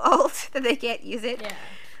so old that they can't use it. Yeah.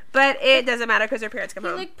 But it doesn't matter because her parents come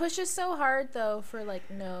home. He pushes so hard though for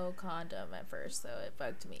no condom at first, though. It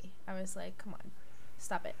bugged me. I was like, come on,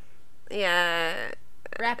 stop it. Yeah.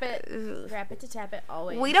 Wrap it to tap it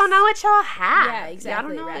always. We don't know what y'all have. Yeah,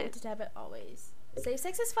 exactly. Y'all don't know Wrap it to tap it always. Safe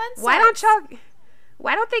sex is fun. Why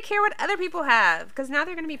don't they care what other people have? Because now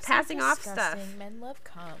they're going to be passing off stuff. Men love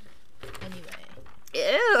cum. Anyway.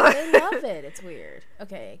 Ew. They love it. It's weird.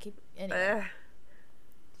 Okay, anyway.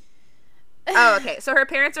 Oh, okay. So her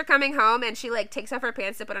parents are coming home, and she takes off her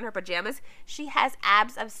pants to put on her pajamas. She has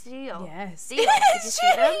abs of steel. Yes. Steel. Did you see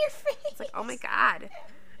them? Your face. It's like, oh my God.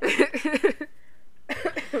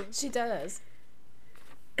 She does.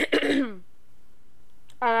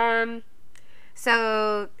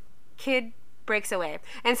 So Kid breaks away,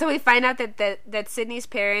 and so we find out that Sydney's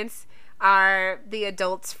parents are the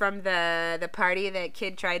adults from the party that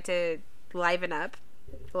Kid tried to liven up,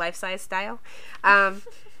 life-size style.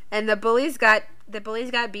 And the bullies got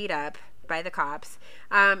beat up by the cops.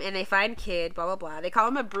 And they find Kid, blah, blah, blah. They call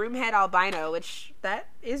him a broomhead albino, which that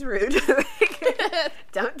is rude.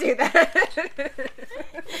 Don't do that.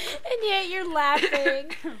 And yet you're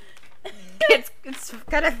laughing. It's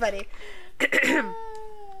kind of funny.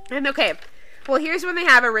 And okay, well, here's when they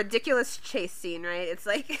have a ridiculous chase scene, right? It's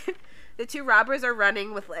like the two robbers are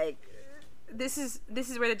running with like, this is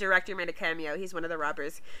where the director made a cameo. He's one of the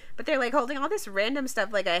robbers, but they're like holding all this random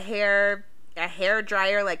stuff, like a hair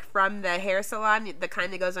dryer, like from the hair salon, the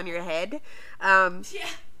kind that goes on your head. A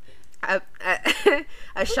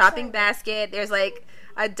shopping basket. There's like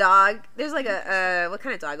a dog. There's like a what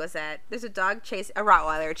kind of dog was that? There's a dog a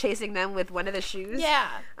Rottweiler chasing them with one of the shoes. Yeah.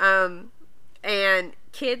 And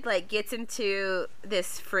Kid like gets into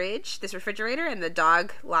this refrigerator, and the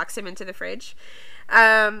dog locks him into the fridge.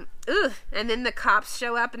 And then the cops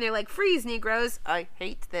show up and they're like, "Freeze, Negroes!" I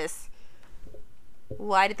hate this.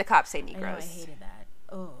 Why did the cops say Negroes? I know, I hated that.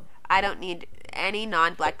 Oh. I don't need any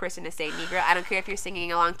non-black person to say Negro. I don't care if you're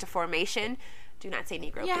singing along to Formation. Do not say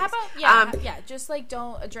Negro. Yeah, please. how about just like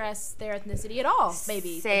don't address their ethnicity at all.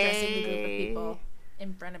 Maybe addressing the group of people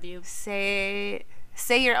in front of you. Say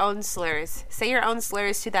your own slurs. Say your own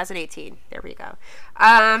slurs. 2018. There we go.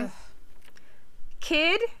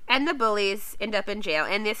 Kid and the bullies end up in jail,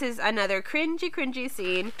 and this is another cringy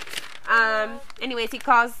scene. Anyways, he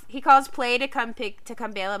calls Play to come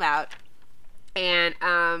bail him out, and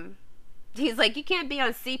he's like, "You can't be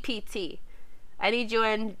on CPT. I need you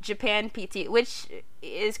in Japan PT," which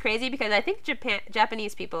is crazy because I think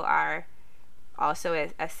Japanese people are also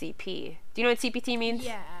a CP. Do you know what CPT means?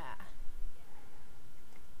 Yeah.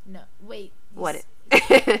 No, wait. What?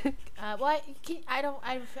 I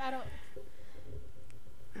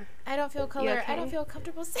don't feel color. Okay? I don't feel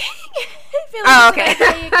comfortable saying it. I feel like it's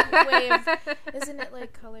a way of, isn't it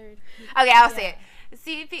like colored people? Okay, I'll say it.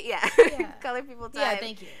 CP, yeah. Colored people time. Yeah,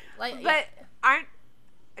 thank you. But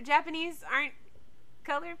Japanese aren't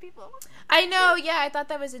colored people? I know, yeah, I thought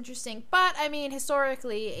that was interesting. But, I mean,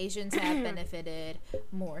 historically, Asians have benefited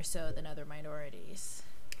more so than other minorities.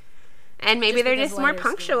 And maybe they're just more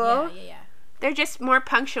punctual. Yeah. They're just more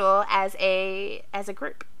punctual as a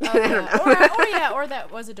group. Or that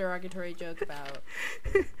was a derogatory joke about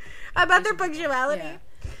their punctuality. Yeah.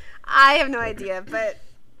 I have no idea, but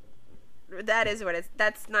that is what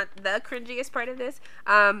that's not the cringiest part of this.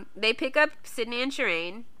 They pick up Sydney and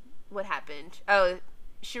Shireen. What happened? Oh,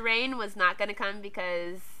 Shireen was not going to come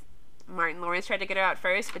because Martin Lawrence tried to get her out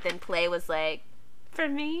first, but then Play was like, "For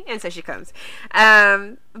me," and so she comes.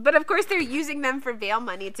 But of course they're using them for bail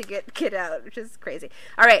money to get Kid out, which is crazy.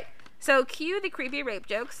 All right, so cue the creepy rape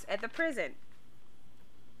jokes at the prison.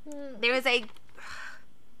 There was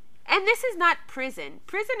and this is not prison.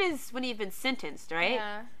 Prison is when you've been sentenced, right?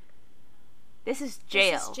 Yeah. This is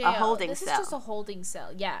jail. A holding cell. This is just a holding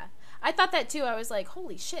cell. Yeah, I thought that too. I was like,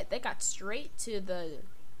 holy shit, they got straight to the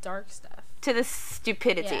dark stuff. To the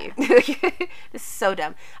stupidity. Yeah. This is so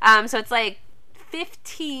dumb. So it's like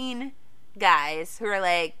 15 guys who are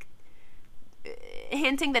like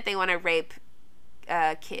hinting that they want to rape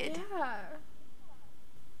a kid. Yeah.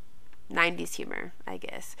 90s humor, I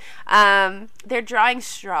guess. They're drawing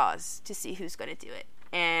straws to see who's going to do it.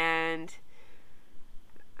 And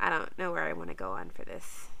I don't know where I want to go on for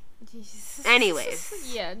this.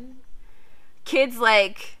 Anyways. Yeah. Kid's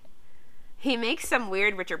like, he makes some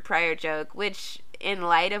weird Richard Pryor joke, which in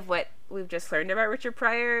light of what we've just learned about Richard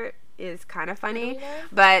Pryor is kind of funny.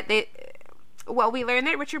 But we learned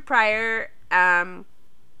that Richard Pryor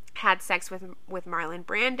had sex with Marlon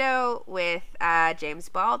Brando, with James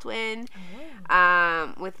Baldwin,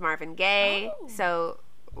 with Marvin Gaye. Oh. So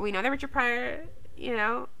we know that Richard Pryor,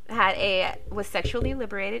 was sexually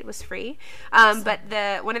liberated, was free. But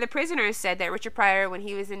one of the prisoners said that Richard Pryor, when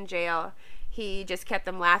he was in jail, he just kept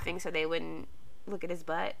them laughing so they wouldn't look at his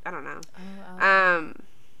butt. I don't know.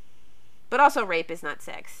 But also rape is not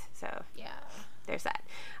sex, so yeah, there's that.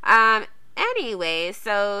 Anyway,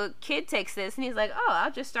 so Kid takes this and he's like, "Oh,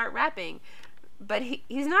 I'll just start rapping," but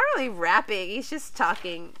he's not really rapping. He's just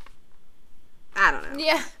talking. I don't know.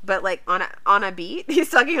 Yeah. But like on a beat, he's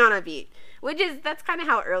talking on a beat, that's kind of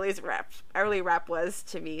how early rap was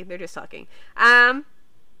to me. They're just talking.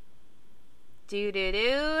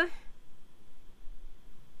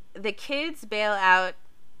 The kids bail out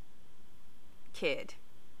Kid.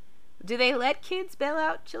 Do they let kids bail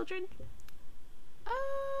out children?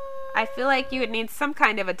 I feel like you would need some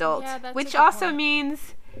kind of adult, which also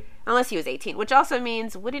means, unless he was 18, which also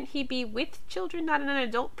means, wouldn't he be with children, not in an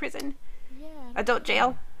adult prison? Yeah. Adult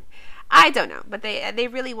jail? I don't know, but they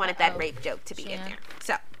really wanted that rape joke to be in there.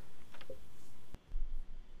 So,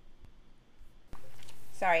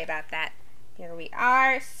 sorry about that. here we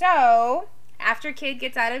are. So, after Kid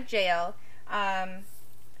gets out of jail,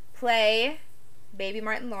 Play, baby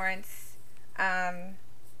Martin Lawrence,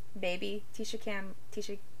 baby Tisha,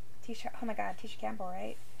 oh my god, Tisha Campbell,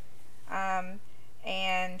 right?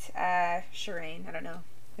 And Shireen, I don't know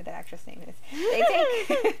who that actress name is.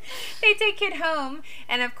 They take Kid home,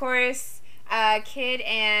 and of course, Kid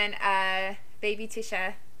and baby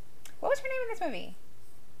Tisha. What was her name in this movie?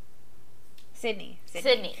 Sydney.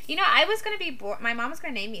 You know, I was gonna be my mom was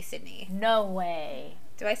gonna name me Sydney. No way.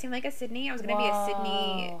 Do I seem like a Sydney? I was gonna be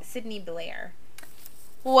a Sydney Blair.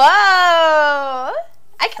 Whoa! I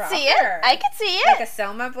can see it. I can see it. Like a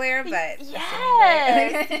Selma Blair, but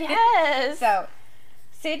yes, yes. So,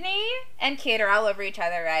 Sydney and Kid are all over each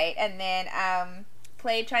other, right? And then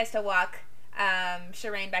Play tries to walk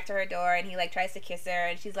Shireen back to her door, and he like tries to kiss her,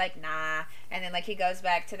 and she's like, nah. And then like he goes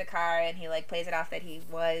back to the car, and he like plays it off that he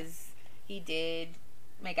did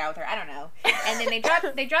make out with her. I don't know. And then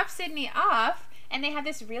they drop Sydney off, and they have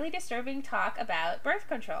this really disturbing talk about birth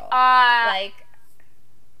control. Like,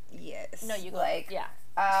 yes. No, you go. Like, yeah.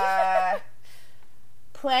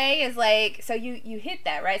 Play is like, so you hit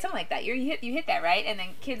that, right? Something like that. You hit that, right? And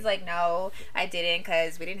then Kid's like, no, I didn't,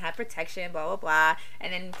 because we didn't have protection, blah, blah, blah.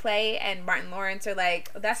 And then Play and Martin Lawrence are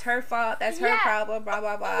like, that's her fault, that's her problem, blah,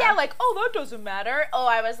 blah, blah. Yeah, like, oh, that doesn't matter. Oh,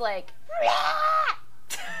 I was like,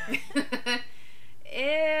 Ew.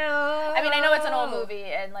 I mean, I know it's an old movie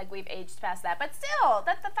and like we've aged past that, but still,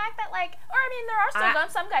 that's the fact that like, or I mean, there are still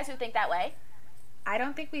some guys who think that way. I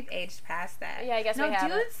don't think we've aged past that. Yeah, I guess we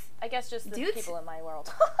have. Dudes, I guess just the people in my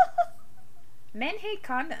world. Men hate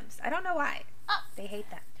condoms. I don't know why. They hate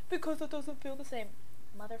that. Because it doesn't feel the same.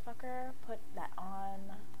 Motherfucker, put that on.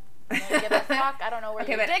 I don't give a fuck. I don't know where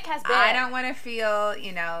your dick has been. I don't want to feel,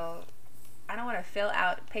 I don't want to fill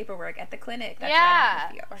out paperwork at the clinic. That's what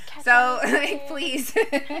I want to feel. So, like, please.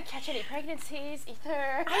 Catch any pregnancies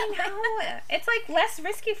either. I know. It's, like, less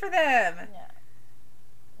risky for them. Yeah.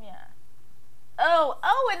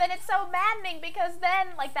 Oh, and then it's so maddening because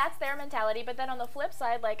then, like, that's their mentality. But then on the flip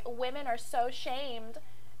side, like, women are so shamed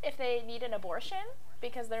if they need an abortion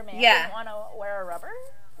because their man doesn't want to wear a rubber.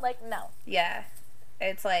 Like, no. Yeah.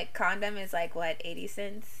 It's like, condom is, like, what, 80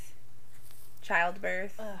 cents?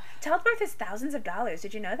 Childbirth. Ugh. Childbirth is thousands of dollars.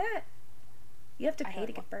 Did you know that? You have to pay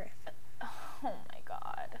to give birth. Oh my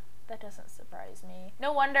god. That doesn't surprise me.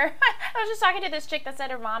 No wonder. I was just talking to this chick that said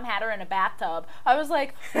her mom had her in a bathtub. I was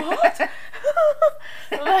like, what?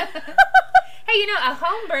 Hey, a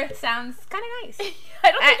home birth sounds kind of nice.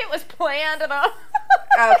 I don't think it was planned at all.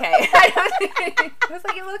 Okay. It was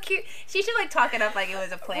like a little cute. She should like talk it up like it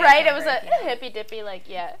was a plan. Right, it was a hippy dippy, like,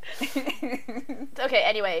 yeah. Okay,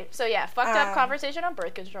 anyway, so yeah, fucked up conversation on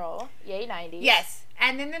birth control. Yay, 90s. Yes,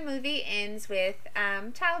 and then the movie ends with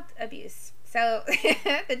child abuse. So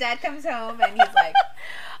the dad comes home and he's like,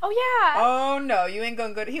 oh yeah. Oh no, you ain't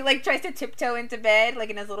gonna go he like tries to tiptoe into bed, like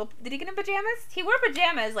in his little, did he get in pajamas? He wore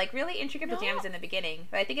pajamas, like really intricate pajamas in the beginning.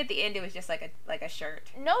 But I think at the end it was just like a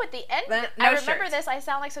shirt. No, at the end, I remember this, I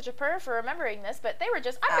sound like such a perv for remembering this, but they were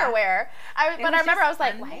just underwear. I remember I was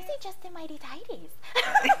like, why is he just in mighty tighties?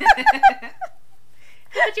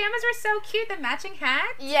 The pajamas were so cute. The matching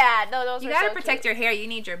hat. Yeah, no, those were so cute. You gotta protect your hair. You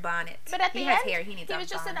need your bonnet. But at the end, he has hair. He needs. He was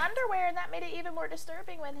just in underwear, and that made it even more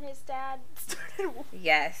disturbing when his dad started.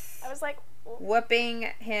 Yes. I was like,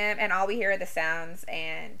 whooping him, and all we hear are the sounds,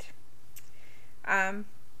 and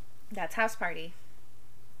that's House Party.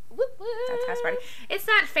 Whoop, whoop. That's House Party. It's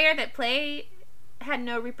not fair that Play had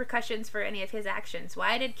no repercussions for any of his actions.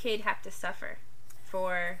 Why did Kid have to suffer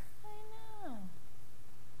for? I know.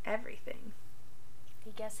 Everything.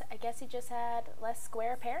 I guess he just had less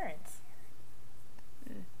square parents.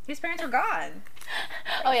 His parents were gone.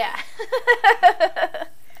 Oh yeah.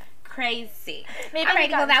 Crazy. Maybe all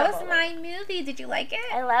right, well that was my movie. Did you like it?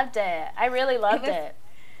 I loved it. I really loved it.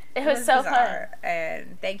 It was so bizarre. fun.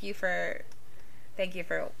 And thank you for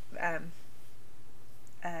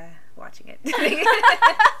watching it.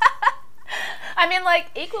 I mean, like,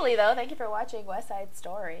 equally though, thank you for watching West Side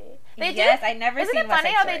Story. I never seen West Side Story. Isn't it funny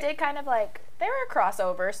how they did kind of like, they were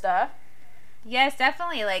crossover stuff? Yes,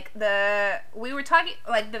 definitely. Like, we were talking,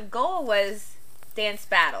 like, the goal was dance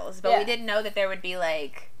battles, but we didn't know that there would be,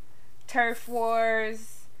 like, turf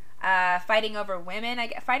wars, fighting over women.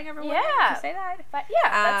 Fighting over women? Did you say that?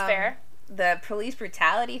 That's fair. The police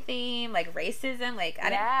brutality theme, like, racism, like,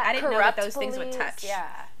 I didn't know that those things would touch. Yeah.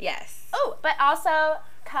 Yes. Oh, but also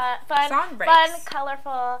fun,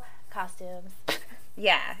 colorful costumes.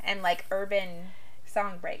 Yeah, and, like, urban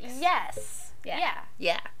song breaks. Yes. Yeah.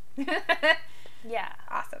 Yeah.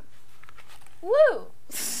 Awesome. Woo!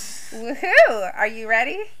 Woohoo! Are you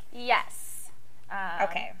ready? Yes.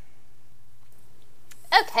 Okay.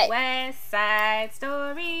 Okay. West Side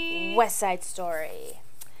Story. West Side Story.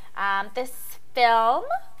 This film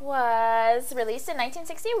was released in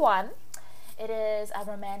 1961. It is a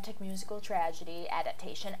romantic musical tragedy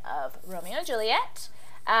adaptation of Romeo and Juliet.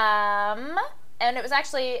 And it was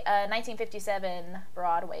actually a 1957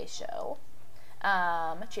 Broadway show.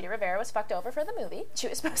 Chita Rivera was fucked over for the movie. She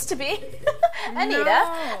was supposed to be Anita.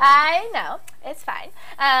 No. I know. It's fine.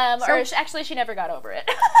 Actually, she never got over it.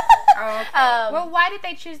 Oh, okay. Well, why did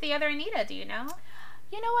they choose the other Anita? Do you know?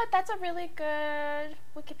 You know what? That's a really good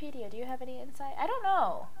Wikipedia. Do you have any insight? I don't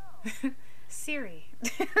know. Siri.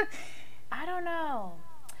 I don't know.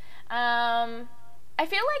 I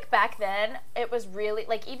feel like back then it was really,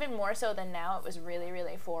 like, even more so than now, it was really,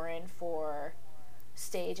 really foreign for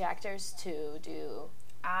stage actors to do.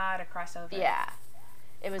 To cross over. Yeah.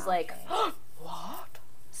 It was like, what?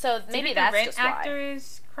 So maybe Didn't that's the Rent just why.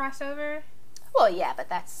 actors cross over? Well, yeah, but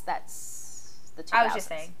that's the 2000s. I was just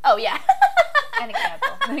saying. Oh, yeah. An example.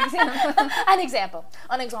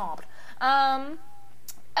 An example.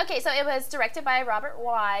 Okay, so it was directed by Robert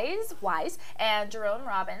Wise and Jerome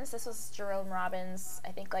Robbins. This was Jerome Robbins,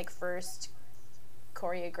 I think, like, first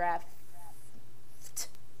choreographed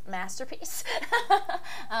masterpiece.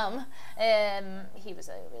 He was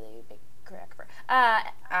a really big choreographer.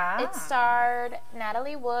 It starred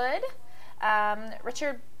Natalie Wood,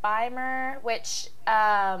 Richard Beimer, which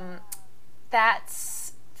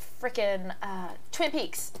that's freaking Twin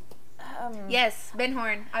Peaks. Yes, Ben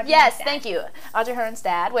Horne. Yes, thank you. Audrey Horne's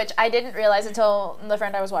dad, which I didn't realize until the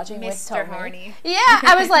friend I was watching with told me. Mr. Horny. Yeah,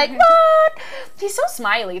 I was like, what? He's so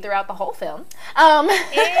smiley throughout the whole film.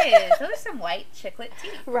 It is. Those are some white chiclet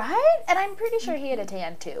teeth. Right? And I'm pretty sure he had a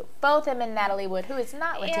tan too. Both him and Natalie Wood, who is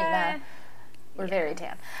not Latina, were very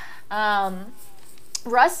tan.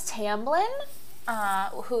 Russ Tamblyn,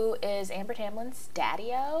 who is Amber Tamblyn's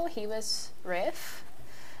daddy-o, he was Riff.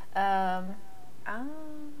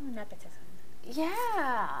 Nepotism.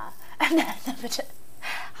 Yeah.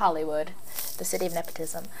 Hollywood, the city of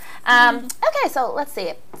nepotism. Okay, so let's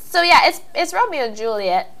see. So yeah, it's Romeo and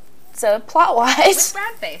Juliet. So plot-wise, with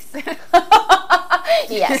brown face.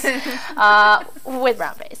 yes, with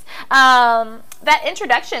brown face. That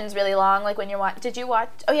introduction's really long. Like when you're did you watch?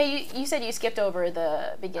 Oh yeah, you said you skipped over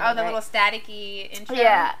the beginning. Oh, the right? little staticky intro.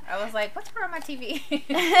 Yeah. I was like, what's wrong on my TV?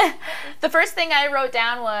 The first thing I wrote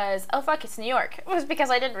down was, oh fuck, it's New York. It was because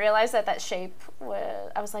I didn't realize that shape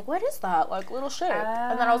was. I was like, what is that? Like little shape.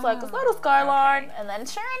 And then I was like, is that a skyline? Okay. And then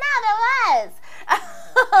sure enough, it was.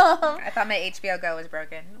 I thought my HBO Go was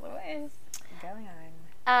broken. What is going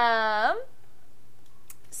on?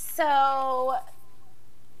 So,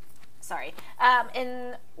 sorry.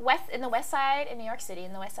 In the West Side in New York City,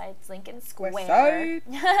 in the West Side's Lincoln Square. West Side.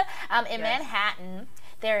 In Manhattan,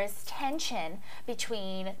 there is tension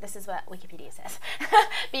between. This is what Wikipedia says.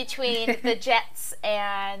 Between the Jets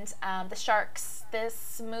and the Sharks.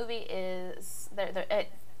 This movie is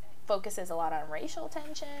it focuses a lot on racial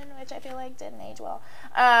tension, which I feel like didn't age well.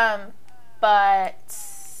 But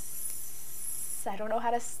I don't know how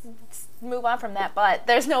to move on from that. But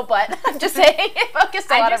there's no but. I'm just saying it focused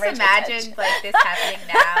a lot on racial tension. I just imagined like this happening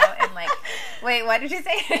now and like, wait, what did you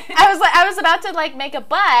say? I was about to like make a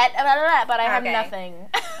but I have nothing.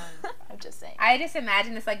 I'm just saying. I just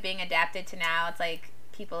imagine this like being adapted to now. It's like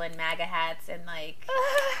people in MAGA hats and like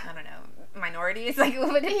I don't know, minorities. Like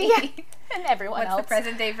what would it be? Yeah. And everyone else. What's the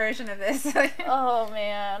present day version of this? Oh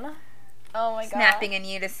man. Oh my god. Snapping in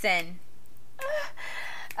unison.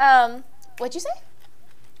 What'd you say?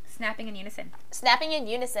 Snapping in unison. Snapping in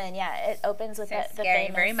unison, yeah. It opens with so the scary.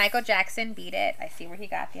 famous... Very Michael Jackson, Beat It. I see where he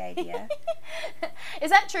got the idea. Is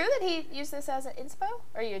that true that he used this as an inspo?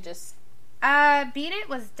 Or you just... Beat It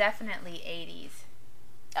was definitely 80s.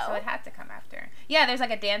 Oh. So it had to come after. Yeah, there's like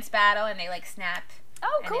a dance battle and they like snap.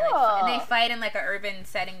 Oh, cool. And they fight in like an urban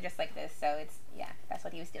setting just like this. So it's, yeah, that's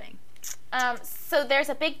what he was doing. So there's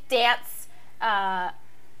a big dance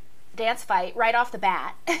fight right off the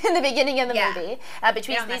bat in the beginning of the movie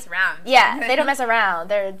between they don't mess around. Yeah, they don't mess around.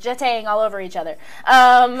 They're jetting all over each other.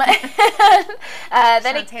 Then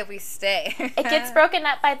we stay. It gets broken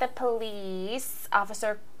up by the police,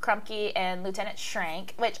 Officer Krumke and Lieutenant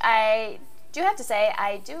Schrank, which I do have to say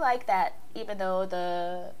I do like that. Even though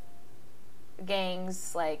the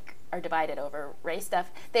gangs like are divided over race stuff,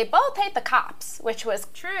 they both hate the cops, which was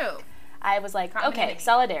true. I was like, okay,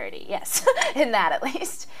 solidarity, yes, in that at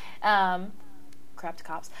least. Corrupt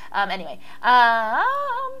cops. Anyway,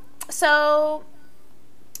 so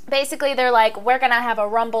basically they're like, we're going to have a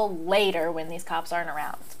rumble later when these cops aren't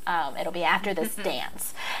around. It'll be after this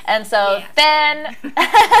dance. And so then,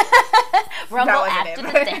 rumble after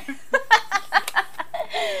the dance.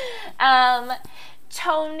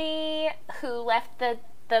 Tony, who left the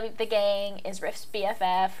gang, is Riff's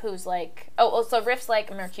BFF, who's like, so Riff's like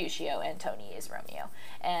Mercutio and Tony is Romeo,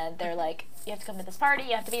 and they're like, you have to come to this party,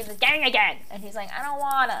 you have to be in this gang again, and he's like, I don't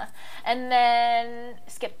wanna. And then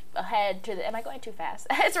skip ahead to am I going too fast?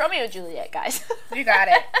 It's Romeo and Juliet, guys. You got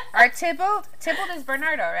it. Our Tybalt is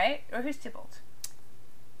Bernardo, right? Or who's Tybalt?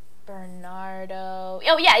 Bernardo.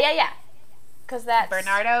 Oh yeah. Because that's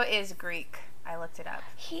Bernardo is Greek. I looked it up.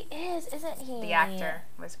 He is, isn't he? The actor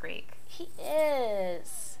was Greek. He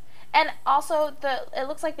is. And also, it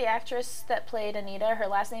looks like the actress that played Anita, her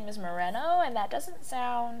last name is Moreno, and that doesn't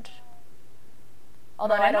sound...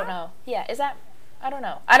 Although Moreno? I don't know. Yeah, is that... I don't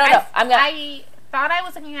know. I thought I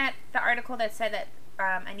was looking at the article that said that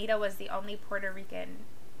Anita was the only Puerto Rican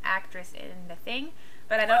actress in the thing,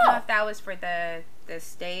 but I don't know if that was for the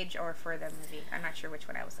stage or for the movie. I'm not sure which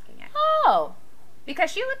one I was looking at. Oh.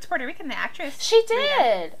 Because she looked Puerto Rican, the actress. She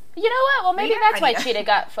did. You know what? Well, maybe that's why Cheetah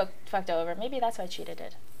got fucked over. Maybe that's why Cheetah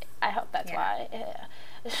did. I hope that's why. Yeah.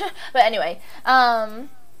 But anyway, or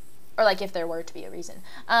like if there were to be a reason.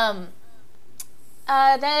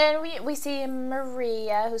 Then we see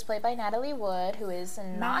Maria, who's played by Natalie Wood, who is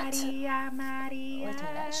not Maria.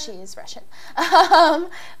 Latina. She is Russian.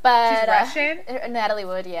 But she's Russian? Natalie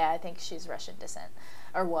Wood, yeah, I think she's Russian descent,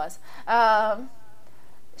 or was.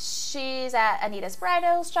 She's at Anita's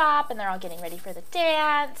bridal shop, and they're all getting ready for the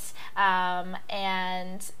dance.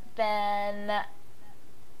 And then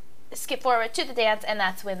skip forward to the dance, and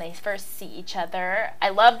that's when they first see each other. I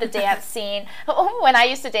love the dance scene. When I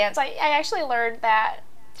used to dance, I actually learned that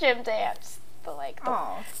gym dance. The like,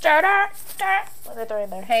 when they're throwing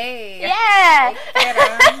their hey, yeah.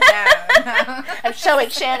 Down. I'm showing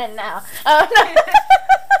Shannon now.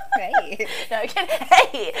 Hey, no,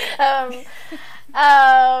 hey.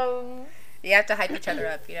 You have to hype each other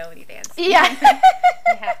up, when you dance. Yeah,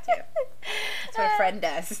 you have to. That's what a friend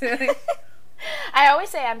does. I always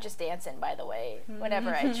say I'm just dancing, by the way,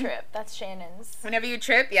 whenever I trip. That's Shannon's. Whenever you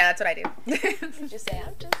trip? Yeah, that's what I do. Just say,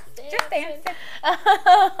 I'm just dancing. Just dancing.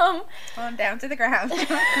 On down to the ground.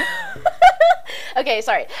 Okay,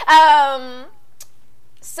 sorry.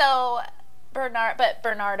 So,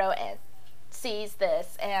 Bernardo sees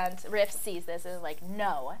this, and Riff sees this, and is like,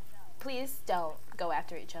 no, please don't go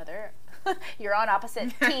after each other. You're on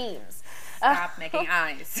opposite teams. Stop making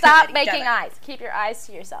eyes. Stop making eyes. Keep your eyes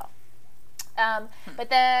to yourself. But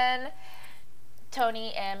then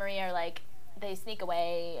Tony and Maria are like, they sneak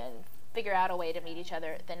away and figure out a way to meet each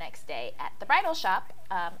other the next day at the bridal shop.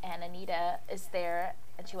 And Anita is there,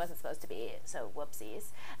 and she wasn't supposed to be, so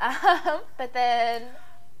whoopsies. But then...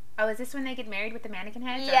 Oh, is this when they get married with the mannequin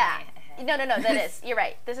heads? Yeah. No, that is. You're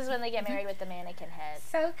right. This is when they get married with the mannequin heads.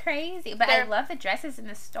 So crazy. But I love the dresses in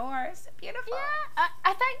the stores. Beautiful. Yeah.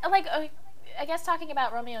 I think, I guess talking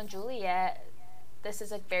about Romeo and Juliet... This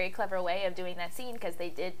is a very clever way of doing that scene, because they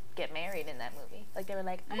did get married in that movie. Like, they were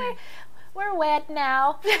like, we're wed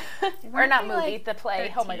now. Or not movie, the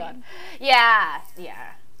play. 13. Oh, my God. Yeah.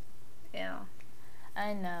 Ew.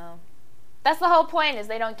 I know. That's the whole point, is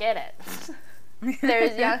they don't get it.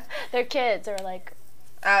 Their kids are like...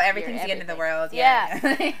 Oh, everything's the end of the world. Yeah.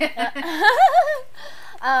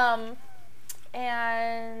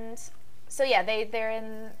 And... So, yeah, they're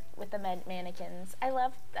in with the mannequins. I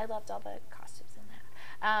loved all the costumes.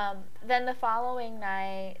 Then the following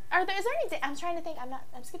night, is there any? I'm trying to think.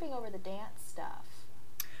 I'm skipping over the dance stuff.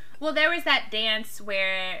 Well, there was that dance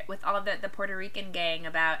where with all of the Puerto Rican gang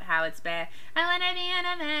about how it's bad. I wanna be an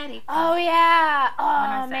America. Oh yeah.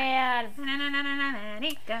 Oh man.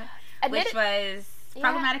 Which was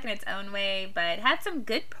problematic in its own way, but had some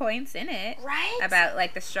good points in it. Right. About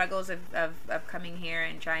like the struggles of coming here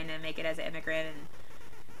and trying to make it as an immigrant and.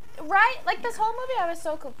 Right? Like, this whole movie, I was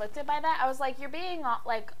so conflicted by that. I was like, you're being,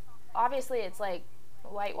 like, obviously it's, like,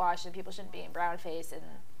 whitewashed and people shouldn't be in brownface, and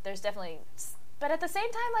there's definitely... But at the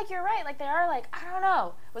same time, like, you're right. Like, they are, like, I don't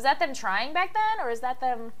know. Was that them trying back then, or is that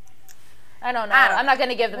them... I don't know. I'm not going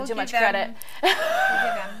to give them too much credit.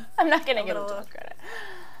 I'm not going to give them too much credit.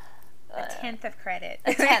 A tenth of credit.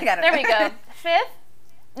 A tenth. There we go. Fifth?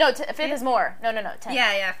 No, fifth is more. No, 10th.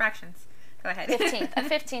 Yeah, fractions. Go ahead. 15th. A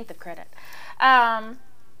 15th of credit.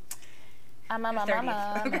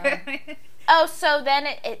 Oh, so then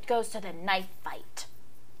it goes to the knife fight.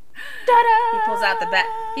 Ta-da!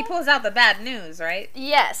 He pulls out the bad news, right?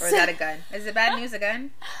 Yes. Or is that a gun? Is the bad news a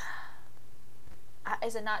gun?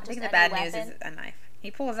 Is it not just I think the bad news is a knife.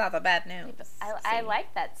 He pulls out the bad news. I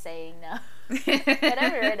like that saying now.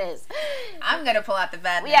 Whatever it is. I'm gonna pull out the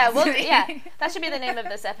bad news. Yeah, that should be the name of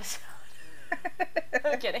this episode.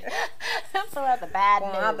 I'm kidding. Pull out the bad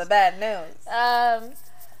news. Pull out the bad news.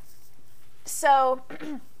 So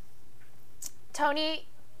Tony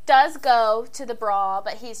does go to the brawl,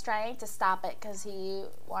 but he's trying to stop it because he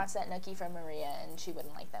wants that nookie from Maria, and she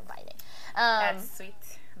wouldn't like them fighting. That's sweet.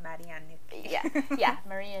 Maria Nuki. Yeah,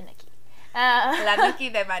 Maria and Nikki. La Nuki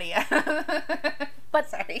de Maria. But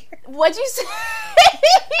sorry. What'd you say?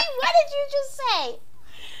 What did you just say?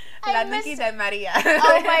 La Nuki de Maria.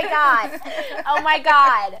 Oh my god. Oh my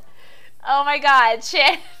god. Oh my god.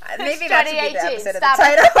 Shit. Maybe that should be the episode Stop of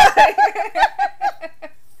the title.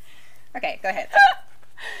 Okay, go ahead.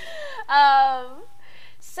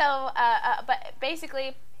 But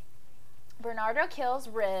basically, Bernardo kills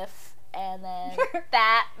Riff, and then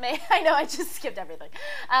I know I just skipped everything.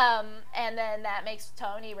 And then that makes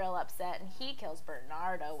Tony real upset, and he kills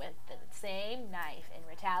Bernardo with the same knife in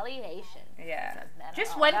retaliation. Yeah.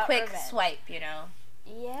 Just one quick swipe, you know.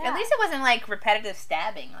 Yeah. At least it wasn't like repetitive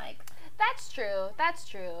stabbing, like. That's true.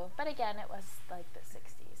 But again, it was like the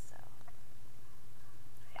 60s, so.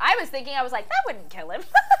 I was like, that wouldn't kill him.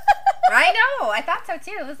 I know. I thought so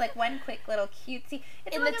too. It was like one quick little cutesy.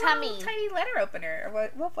 It's in like the a tummy. little tiny letter opener. Or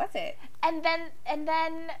what was it? And then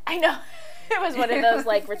I know it was one of those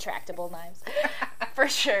like retractable knives, for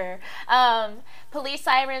sure. Police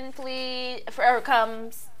siren I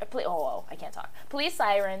can't talk. Police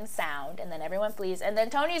siren sound, and then everyone flees, and then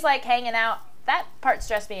Tony's like hanging out. That part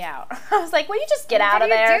stressed me out. I was like, will you just get out of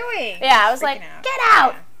there? What are you doing? Yeah, I was like, out. Get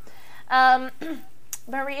out. Yeah.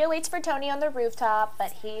 Maria waits for Tony on the rooftop,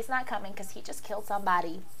 but he's not coming because he just killed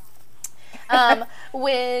somebody.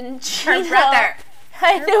 When Chino, her brother.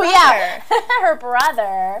 Her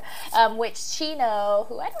brother, which Chino,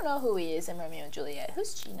 who I don't know who he is in Romeo and Juliet.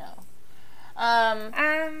 Who's Chino?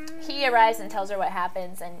 He arrives and tells her what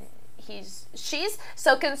happens, and she's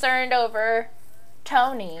so concerned over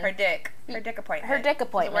Tony. Her dick appointment. Her dick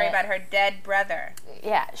appointment. Worry about her dead brother.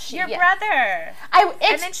 Yeah, your brother. And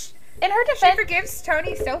then in her defense, she forgives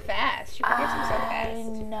Tony so fast. She forgives him so fast. I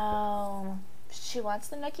know. She wants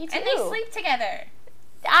the nookie too. And they sleep together.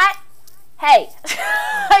 Hey,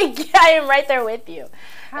 I am right there with you.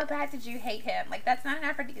 How bad did you hate him? Like, that's not an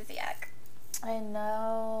aphrodisiac. I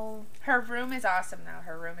know. Her room is awesome, though.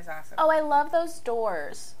 Her room is awesome. Oh, I love those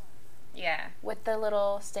doors. Yeah. With the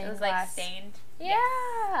little stained glass. It was, like, stained. Yeah.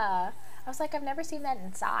 Yes. I was like, I've never seen that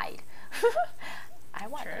inside. I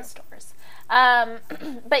want those doors.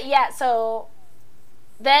 But yeah, so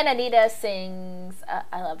then Anita sings,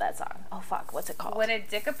 I love that song. Oh, fuck, what's it called? Would a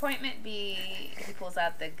dick appointment be, he pulls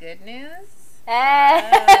out the good news? Hey.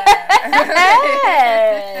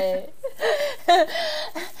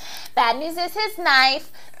 Bad news is his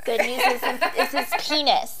knife. Good news is his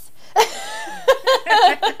penis.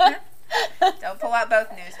 Don't pull out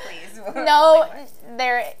both news, please. No,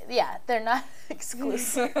 they're not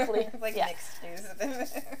exclusively like mixed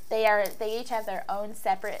news. They each have their own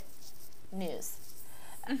separate news.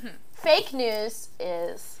 Mm-hmm. Fake news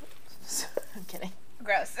is I'm kidding.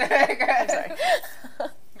 Gross. I'm sorry.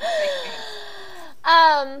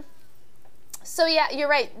 So yeah, you're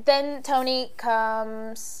right. Then Tony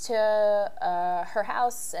comes to her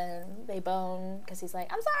house and they bone because he's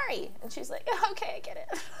like, I'm sorry. And she's like, okay, I get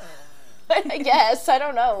it. I guess. I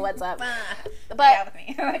don't know what's up. But,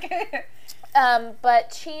 but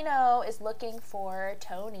Chino is looking for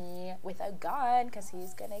Tony with a gun because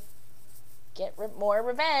he's going to get more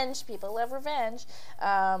revenge. People love revenge.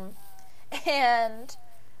 And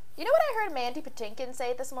you know what I heard Mandy Patinkin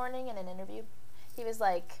say this morning in an interview? He was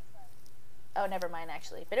like, oh, never mind,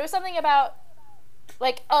 actually. But it was something about,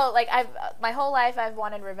 my whole life I've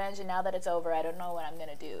wanted revenge, and now that it's over, I don't know what I'm going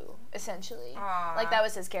to do, essentially. Aww. Like, that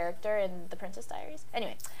was his character in The Princess Diaries.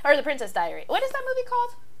 Anyway, or The Princess Diary. What is that movie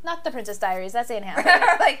called? Not The Princess Diaries, that's Anne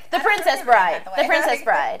Hathaway. The Princess Bride. The Princess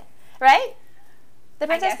Bride. Right? The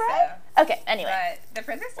Princess Bride? So. Okay, anyway. But The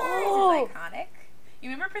Princess Diaries is iconic. You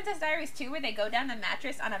remember Princess Diaries 2 where they go down the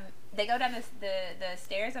mattress they go down the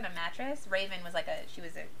stairs on a mattress? Raven was she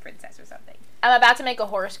was a princess or something. I'm about to make a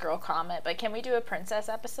horse girl comment, but can we do a princess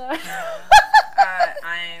episode?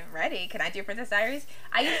 I'm ready. Can I do Princess Diaries?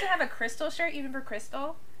 I used to have a Crystal shirt. You remember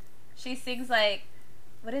Crystal? She sings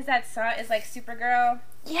what is that song? It's like Supergirl.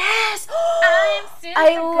 Yes! I'm Supergirl.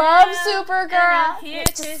 I love Supergirl. I'm here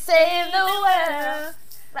to save the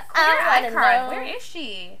world. Where is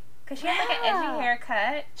she? Because she had an edgy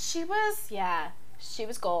haircut. She was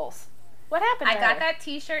goals. What happened to her? I got that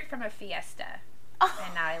t-shirt from a Fiesta.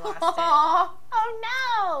 And now I lost it. Oh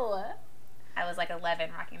no! I was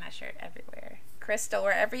 11 rocking that shirt everywhere. Crystal,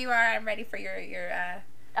 wherever you are, I'm ready for your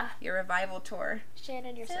revival tour.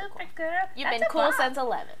 Shannon, you're so cool. Girl. You've been cool since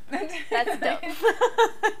 11. That's dope.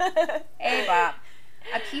 Hey, Bob.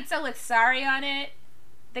 A pizza with sorry on it.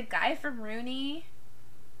 The guy from Rooney.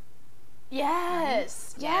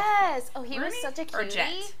 Yes. Rooney? Yes. Oh, he was Rooney such a or cutie.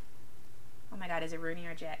 Jet? Oh my God, is it Rooney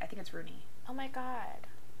or Jet? I think it's Rooney. Oh my God.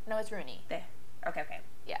 No, it's Rooney. There. Okay.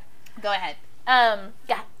 Yeah. Go ahead.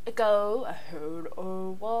 Yeah. Go ahead.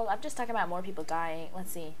 Oh, well, I'm just talking about more people dying. Let's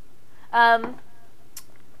see.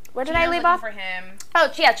 Where did I leave off? For him.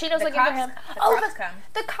 Oh, yeah, Chino's The looking for cops- him. the Oh, cops come.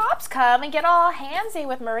 The cops come and get all handsy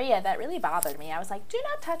with Maria. That really bothered me. I was like, do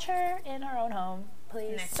not touch her in her own home,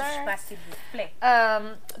 please, sir.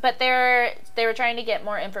 But they were trying to get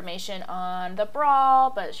more information on the brawl,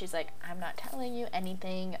 but she's like, I'm not telling you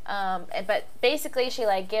anything. But basically she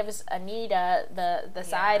like gives Anita the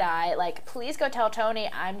side eye, like, please go tell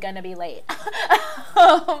Tony I'm gonna be late,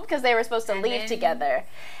 because they were supposed to leave together.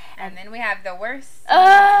 And then we have the worst scene in the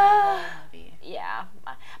whole movie. Yeah,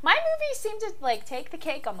 my movies seem to like take the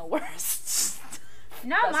cake on the worst.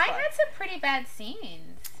 No, That's mine fun. had some pretty bad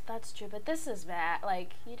scenes. That's true, but this is bad.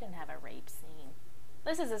 Like, you didn't have a rape scene.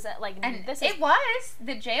 This is like, And this is. it was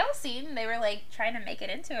the jail scene. They were like trying to make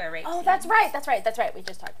it into a rape scene. Oh, that's right. We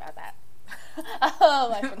just talked about that.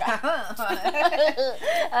 Oh, I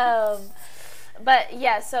forgot. But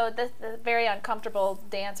yeah, so the very uncomfortable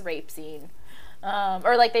dance rape scene.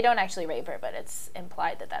 Or like they don't actually rape her, but it's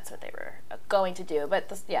implied that that's what they were going to do.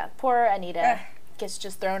 But poor Anita gets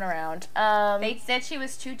just thrown around. They said she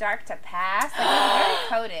was too dark to pass. Like, it was very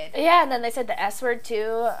coded. Yeah, and then they said the S word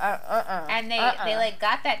too. And they like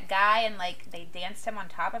got that guy and like they danced him on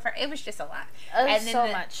top of her. It was just a lot. And then so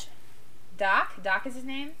much. Doc is his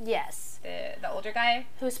name. Yes. The older guy.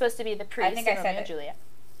 Who's supposed to be the priest? I think I in said Romeo and it. Juliet.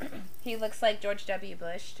 He looks like George W.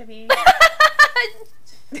 Bush to me.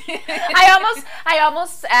 I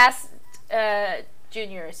almost asked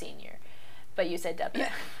junior or senior, but you said W.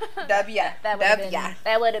 W. That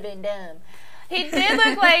would have been dumb. He did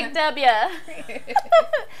look like W.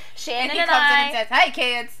 Shannon and he and comes I. in and says, "Hi,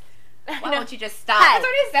 kids. Why won't you just stop?" Hi. That's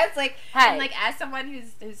what he says. Like, Hi. and like as someone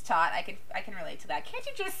who's taught, I can relate to that. Can't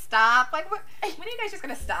you just stop? Like, when are you guys just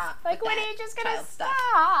gonna stop? Like, with when that are you just gonna child stuff?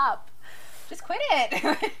 stop? Just quit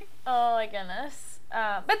it. Oh my goodness.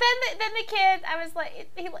 But then the kid, I was like,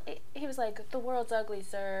 he was like, the world's ugly,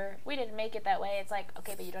 sir. We didn't make it that way. It's like,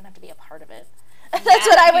 okay, but you don't have to be a part of it. That's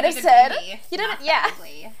what I would have said. You don't. Yeah.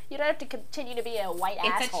 Ugly. You don't have to continue to be a white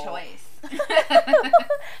asshole. It's a choice,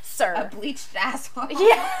 sir. A bleached asshole.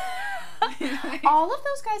 Yeah. All of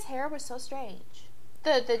those guys' hair was so strange.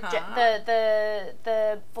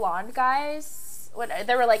 The blonde guys.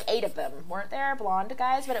 There were like 8 of them, weren't there? Blonde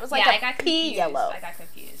guys, but it was like pea yellow. I got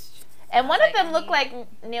confused. And one of them looked like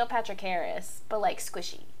Neil Patrick Harris, but like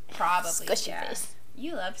squishy. Probably. Squishy face.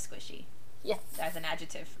 You love squishy. Yes. As an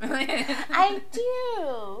adjective. I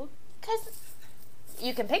do. Because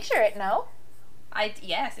you can picture it, no?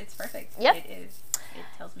 Yes, it's perfect. Yep. It is. It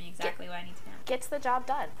tells me exactly what I need to know. Gets the job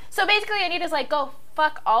done. So basically Anita's like, go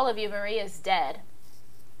fuck all of you, Maria's dead.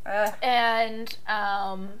 And,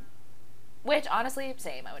 which, honestly,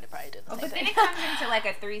 same. I would have probably done the same but thing. then it comes into, like,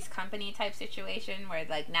 a Three's Company type situation where,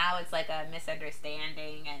 like, now it's, like, a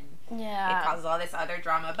misunderstanding and it causes all this other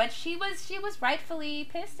drama. But she was rightfully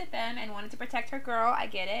pissed at them and wanted to protect her girl. I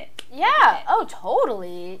get it. Yeah. Oh,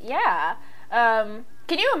 totally. Yeah. Can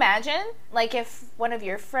you imagine, like, if one of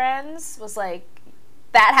your friends was, like,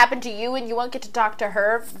 that happened to you and you won't get to talk to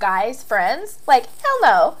her guys' friends? Like, hell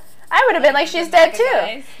no. I would have been like, she's dead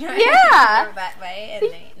too. Yeah. That way,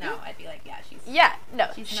 and I'd be like, yeah, she's. Yeah, no,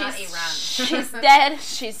 she's not around. She's dead.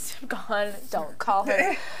 She's gone. Don't call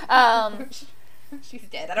her. She's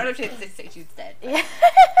dead. I don't know if she has to say she's dead. Yeah.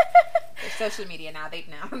 There's social media now. They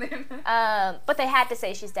know. But they had to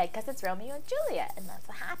say she's dead because it's Romeo and Juliet, and that's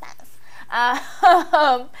what happens.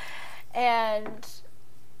 And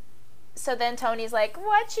so then Tony's like,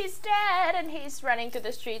 what, she's dead? And he's running through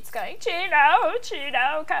the streets going,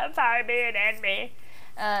 Chino, come find me and end me.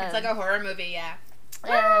 It's like a horror movie, yeah.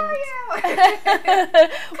 Where are you? Come!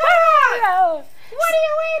 What are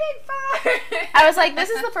you waiting for? I was like, this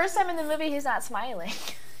is the first time in the movie he's not smiling.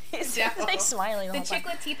 He's like smiling the whole time. The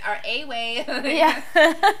chiclet teeth are A-way. Yeah.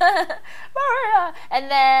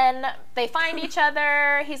 And then they find each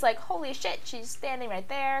other. He's like, holy shit, she's standing right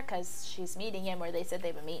there because she's meeting him where they said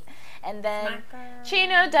they would meet. And then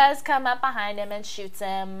Chino does come up behind him and shoots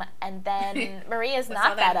him. And then Maria's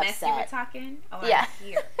not that upset. You were talking? Oh, yeah. I'm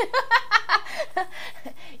here.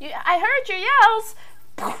 I heard your yells.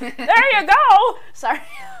 There you go. Sorry.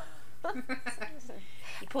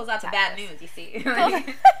 He pulls out the bad news, you see.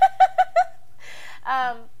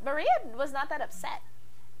 Maria was not that upset.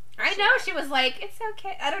 I know, she was like, it's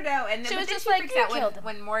okay. I don't know. And then, she was just she like, freaks you out killed him.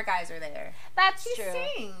 when more guys are there. That's she true.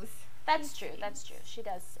 Sings. That's true. That's true. She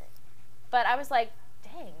does sing. But I was like,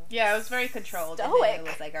 dang. Yeah, it was very controlled. Stoic. And it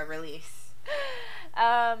was like a release.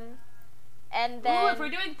 And then... Ooh, if we're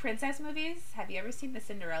doing princess movies, have you ever seen The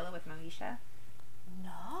Cinderella with Moesha?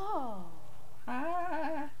 No.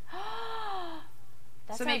 Ah.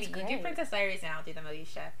 That So sounds maybe great. you do Princess Diaries and I'll do the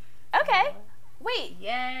Moesha. Okay. Wait.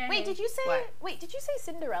 Yay. Wait, did you say... What? Wait, did you say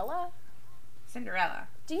Cinderella? Cinderella.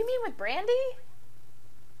 Do you mean with Brandy?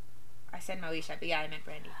 I said Moesha, but yeah, I meant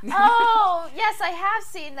Brandy. Oh, yes, I have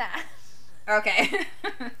seen that. Okay.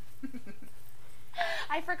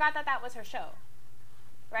 I forgot that was her show.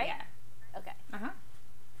 Right? Yeah. Okay. Uh-huh.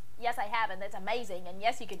 Yes, I have, and it's amazing. And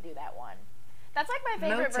yes, you can do that one. That's like my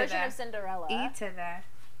favorite version of Cinderella. E to the.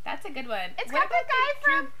 That's a good one. It's What got the about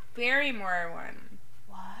guy Drew Barrymore one?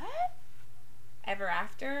 What? Ever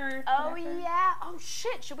After? Or Oh, whatever? yeah. Oh,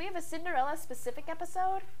 shit. Should we have a Cinderella-specific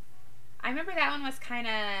episode? I remember that one was kind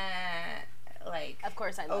of like Of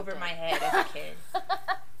course, I loved over it. my head as a kid.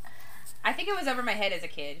 I think it was over my head as a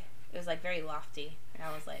kid. It was like very lofty, and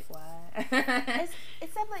I was like, "What?"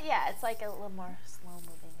 It's definitely, yeah, it's like a little more slow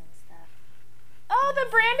moving and stuff. Oh, the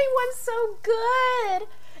Brandy one's so good.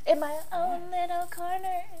 In my own little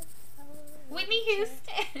corner. Whitney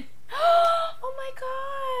Houston. Oh my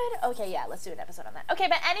god. Okay, yeah, let's do an episode on that. Okay,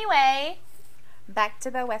 but anyway, Back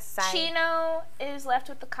to the West Side. Chino is left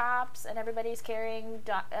with the cops, and everybody's carrying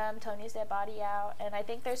Tony's dead body out. And I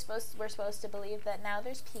think we're supposed to believe that now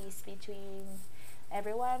there's peace between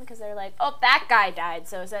everyone, because they're like, oh, that guy died,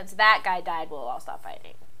 so since that guy died, we'll all stop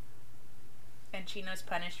fighting. And Chino's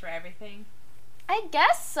punished for everything. I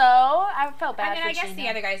guess so. I felt bad for I guess Chino. the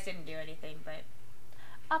other guys didn't do anything, but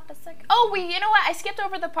Officer. Oh, you know what? I skipped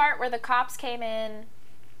over the part where the cops came in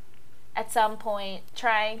at some point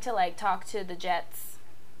trying to, like, talk to the Jets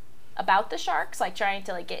about the sharks, like, trying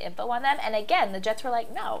to, like, get info on them. And again, the Jets were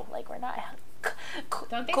like, no, like, we're not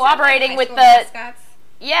don't they cooperating sound like with high the... school mascots?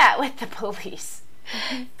 Yeah, with the police.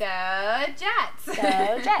 Go Jets!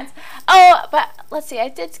 Go Jets. Oh, but let's see. I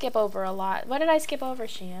did skip over a lot. What did I skip over,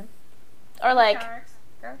 Sheehan? Or, like... Sharks.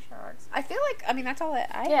 Go Sharks. I feel like, I mean, that's all that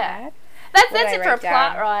I Yeah. had. That's What did it I for write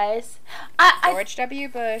down? plot-wise. George W.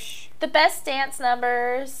 Bush. The best dance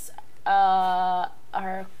numbers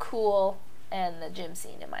are Cool and the gym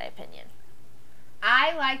scene, in my opinion.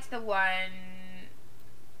 I liked the one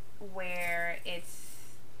where it's...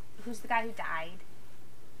 Who's the guy who died?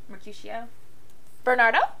 Mercutio?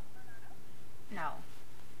 Bernardo? No.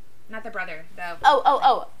 Not the brother. The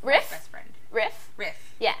Riff? best friend. Riff?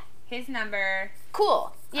 Riff. Yeah. His number.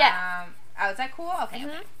 Cool. Yeah. Oh, is that cool? Okay. Mhm.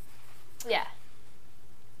 Okay. Yeah.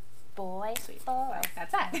 Boy. Sweet. Boy. Well,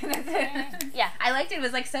 that's that. That's it. Yeah. I liked it. It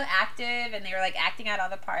was like so active, and they were like acting out all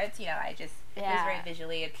the parts. You know, it was Yeah. very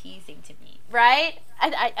visually appeasing to me. Right?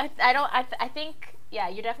 I think, yeah,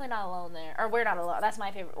 you're definitely not alone there. Or we're not alone. That's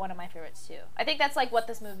my favorite, one of my favorites too. I think that's like what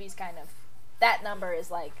this movie's kind of, that number is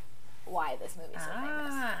like why this movie's so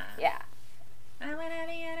famous. Yeah. I wanna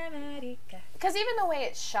be in America. Because even the way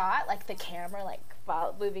it's shot, like the camera, like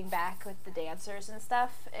moving back with the dancers and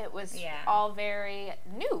stuff, it was all very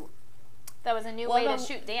new. That was a new way to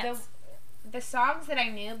shoot dance. The songs that I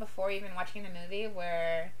knew before even watching the movie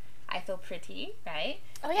were I Feel Pretty, right?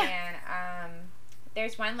 Oh, yeah. And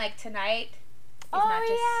there's one like Tonight is Not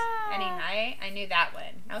Just Any Night. I knew that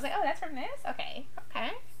one. I was like, oh, that's from this? Okay.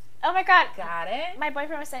 Oh my god. Got it. My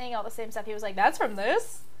boyfriend was saying all the same stuff. He was like, that's from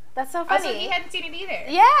this? That's so funny. Oh, so he hadn't seen it either.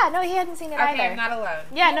 Yeah, no, he hadn't seen it either. Okay, I'm not alone.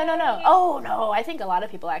 Yeah, no. Oh, no, I think a lot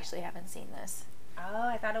of people actually haven't seen this. Oh,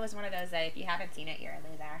 I thought it was one of those that if you haven't seen it, you're a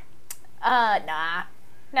loser.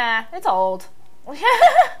 Nah, it's old.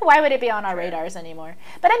 Why would it be on our radars anymore?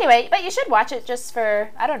 But anyway, you should watch it just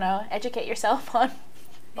for, I don't know, educate yourself on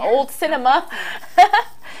old cinema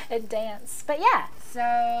and dance. But yeah.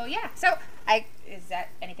 So, is that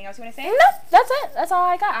anything else you want to say? No, that's it. That's all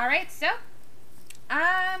I got. All right, so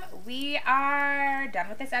we are done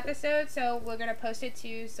with this episode, so we're gonna post it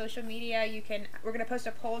to social media. We're gonna post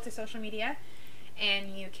a poll to social media,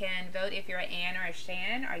 and you can vote if you're an Anne or a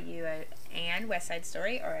Shan. Are you a Anne West Side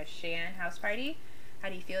Story or a Shan House Party? How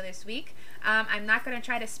do you feel this week? I'm not gonna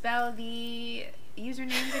try to spell the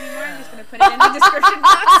usernames anymore. I'm just gonna put it in the description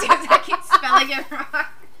box because I keep spelling it wrong.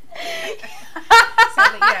 So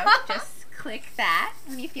that, just click that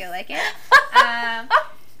when you feel like it.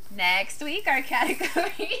 Next week, our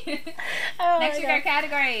category. Our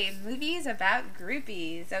category, movies about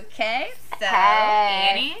groupies. Okay, so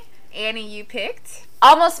Hey. Annie, you picked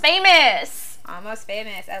Almost Famous. Almost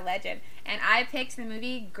Famous, a legend, and I picked the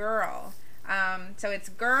movie Girl. So it's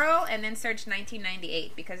Girl, and then search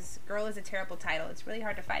 1998 because Girl is a terrible title. It's really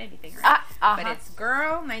hard to find anything, right? But it's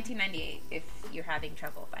Girl 1998 if you're having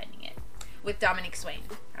trouble finding it, with Dominic Swain.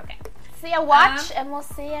 Okay. So yeah, watch, and we'll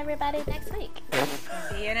see everybody next week.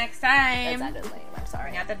 See you next time. That sounded lame. I'm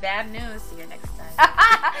sorry. Bring out the bad news. See you next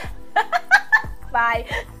time. Bye.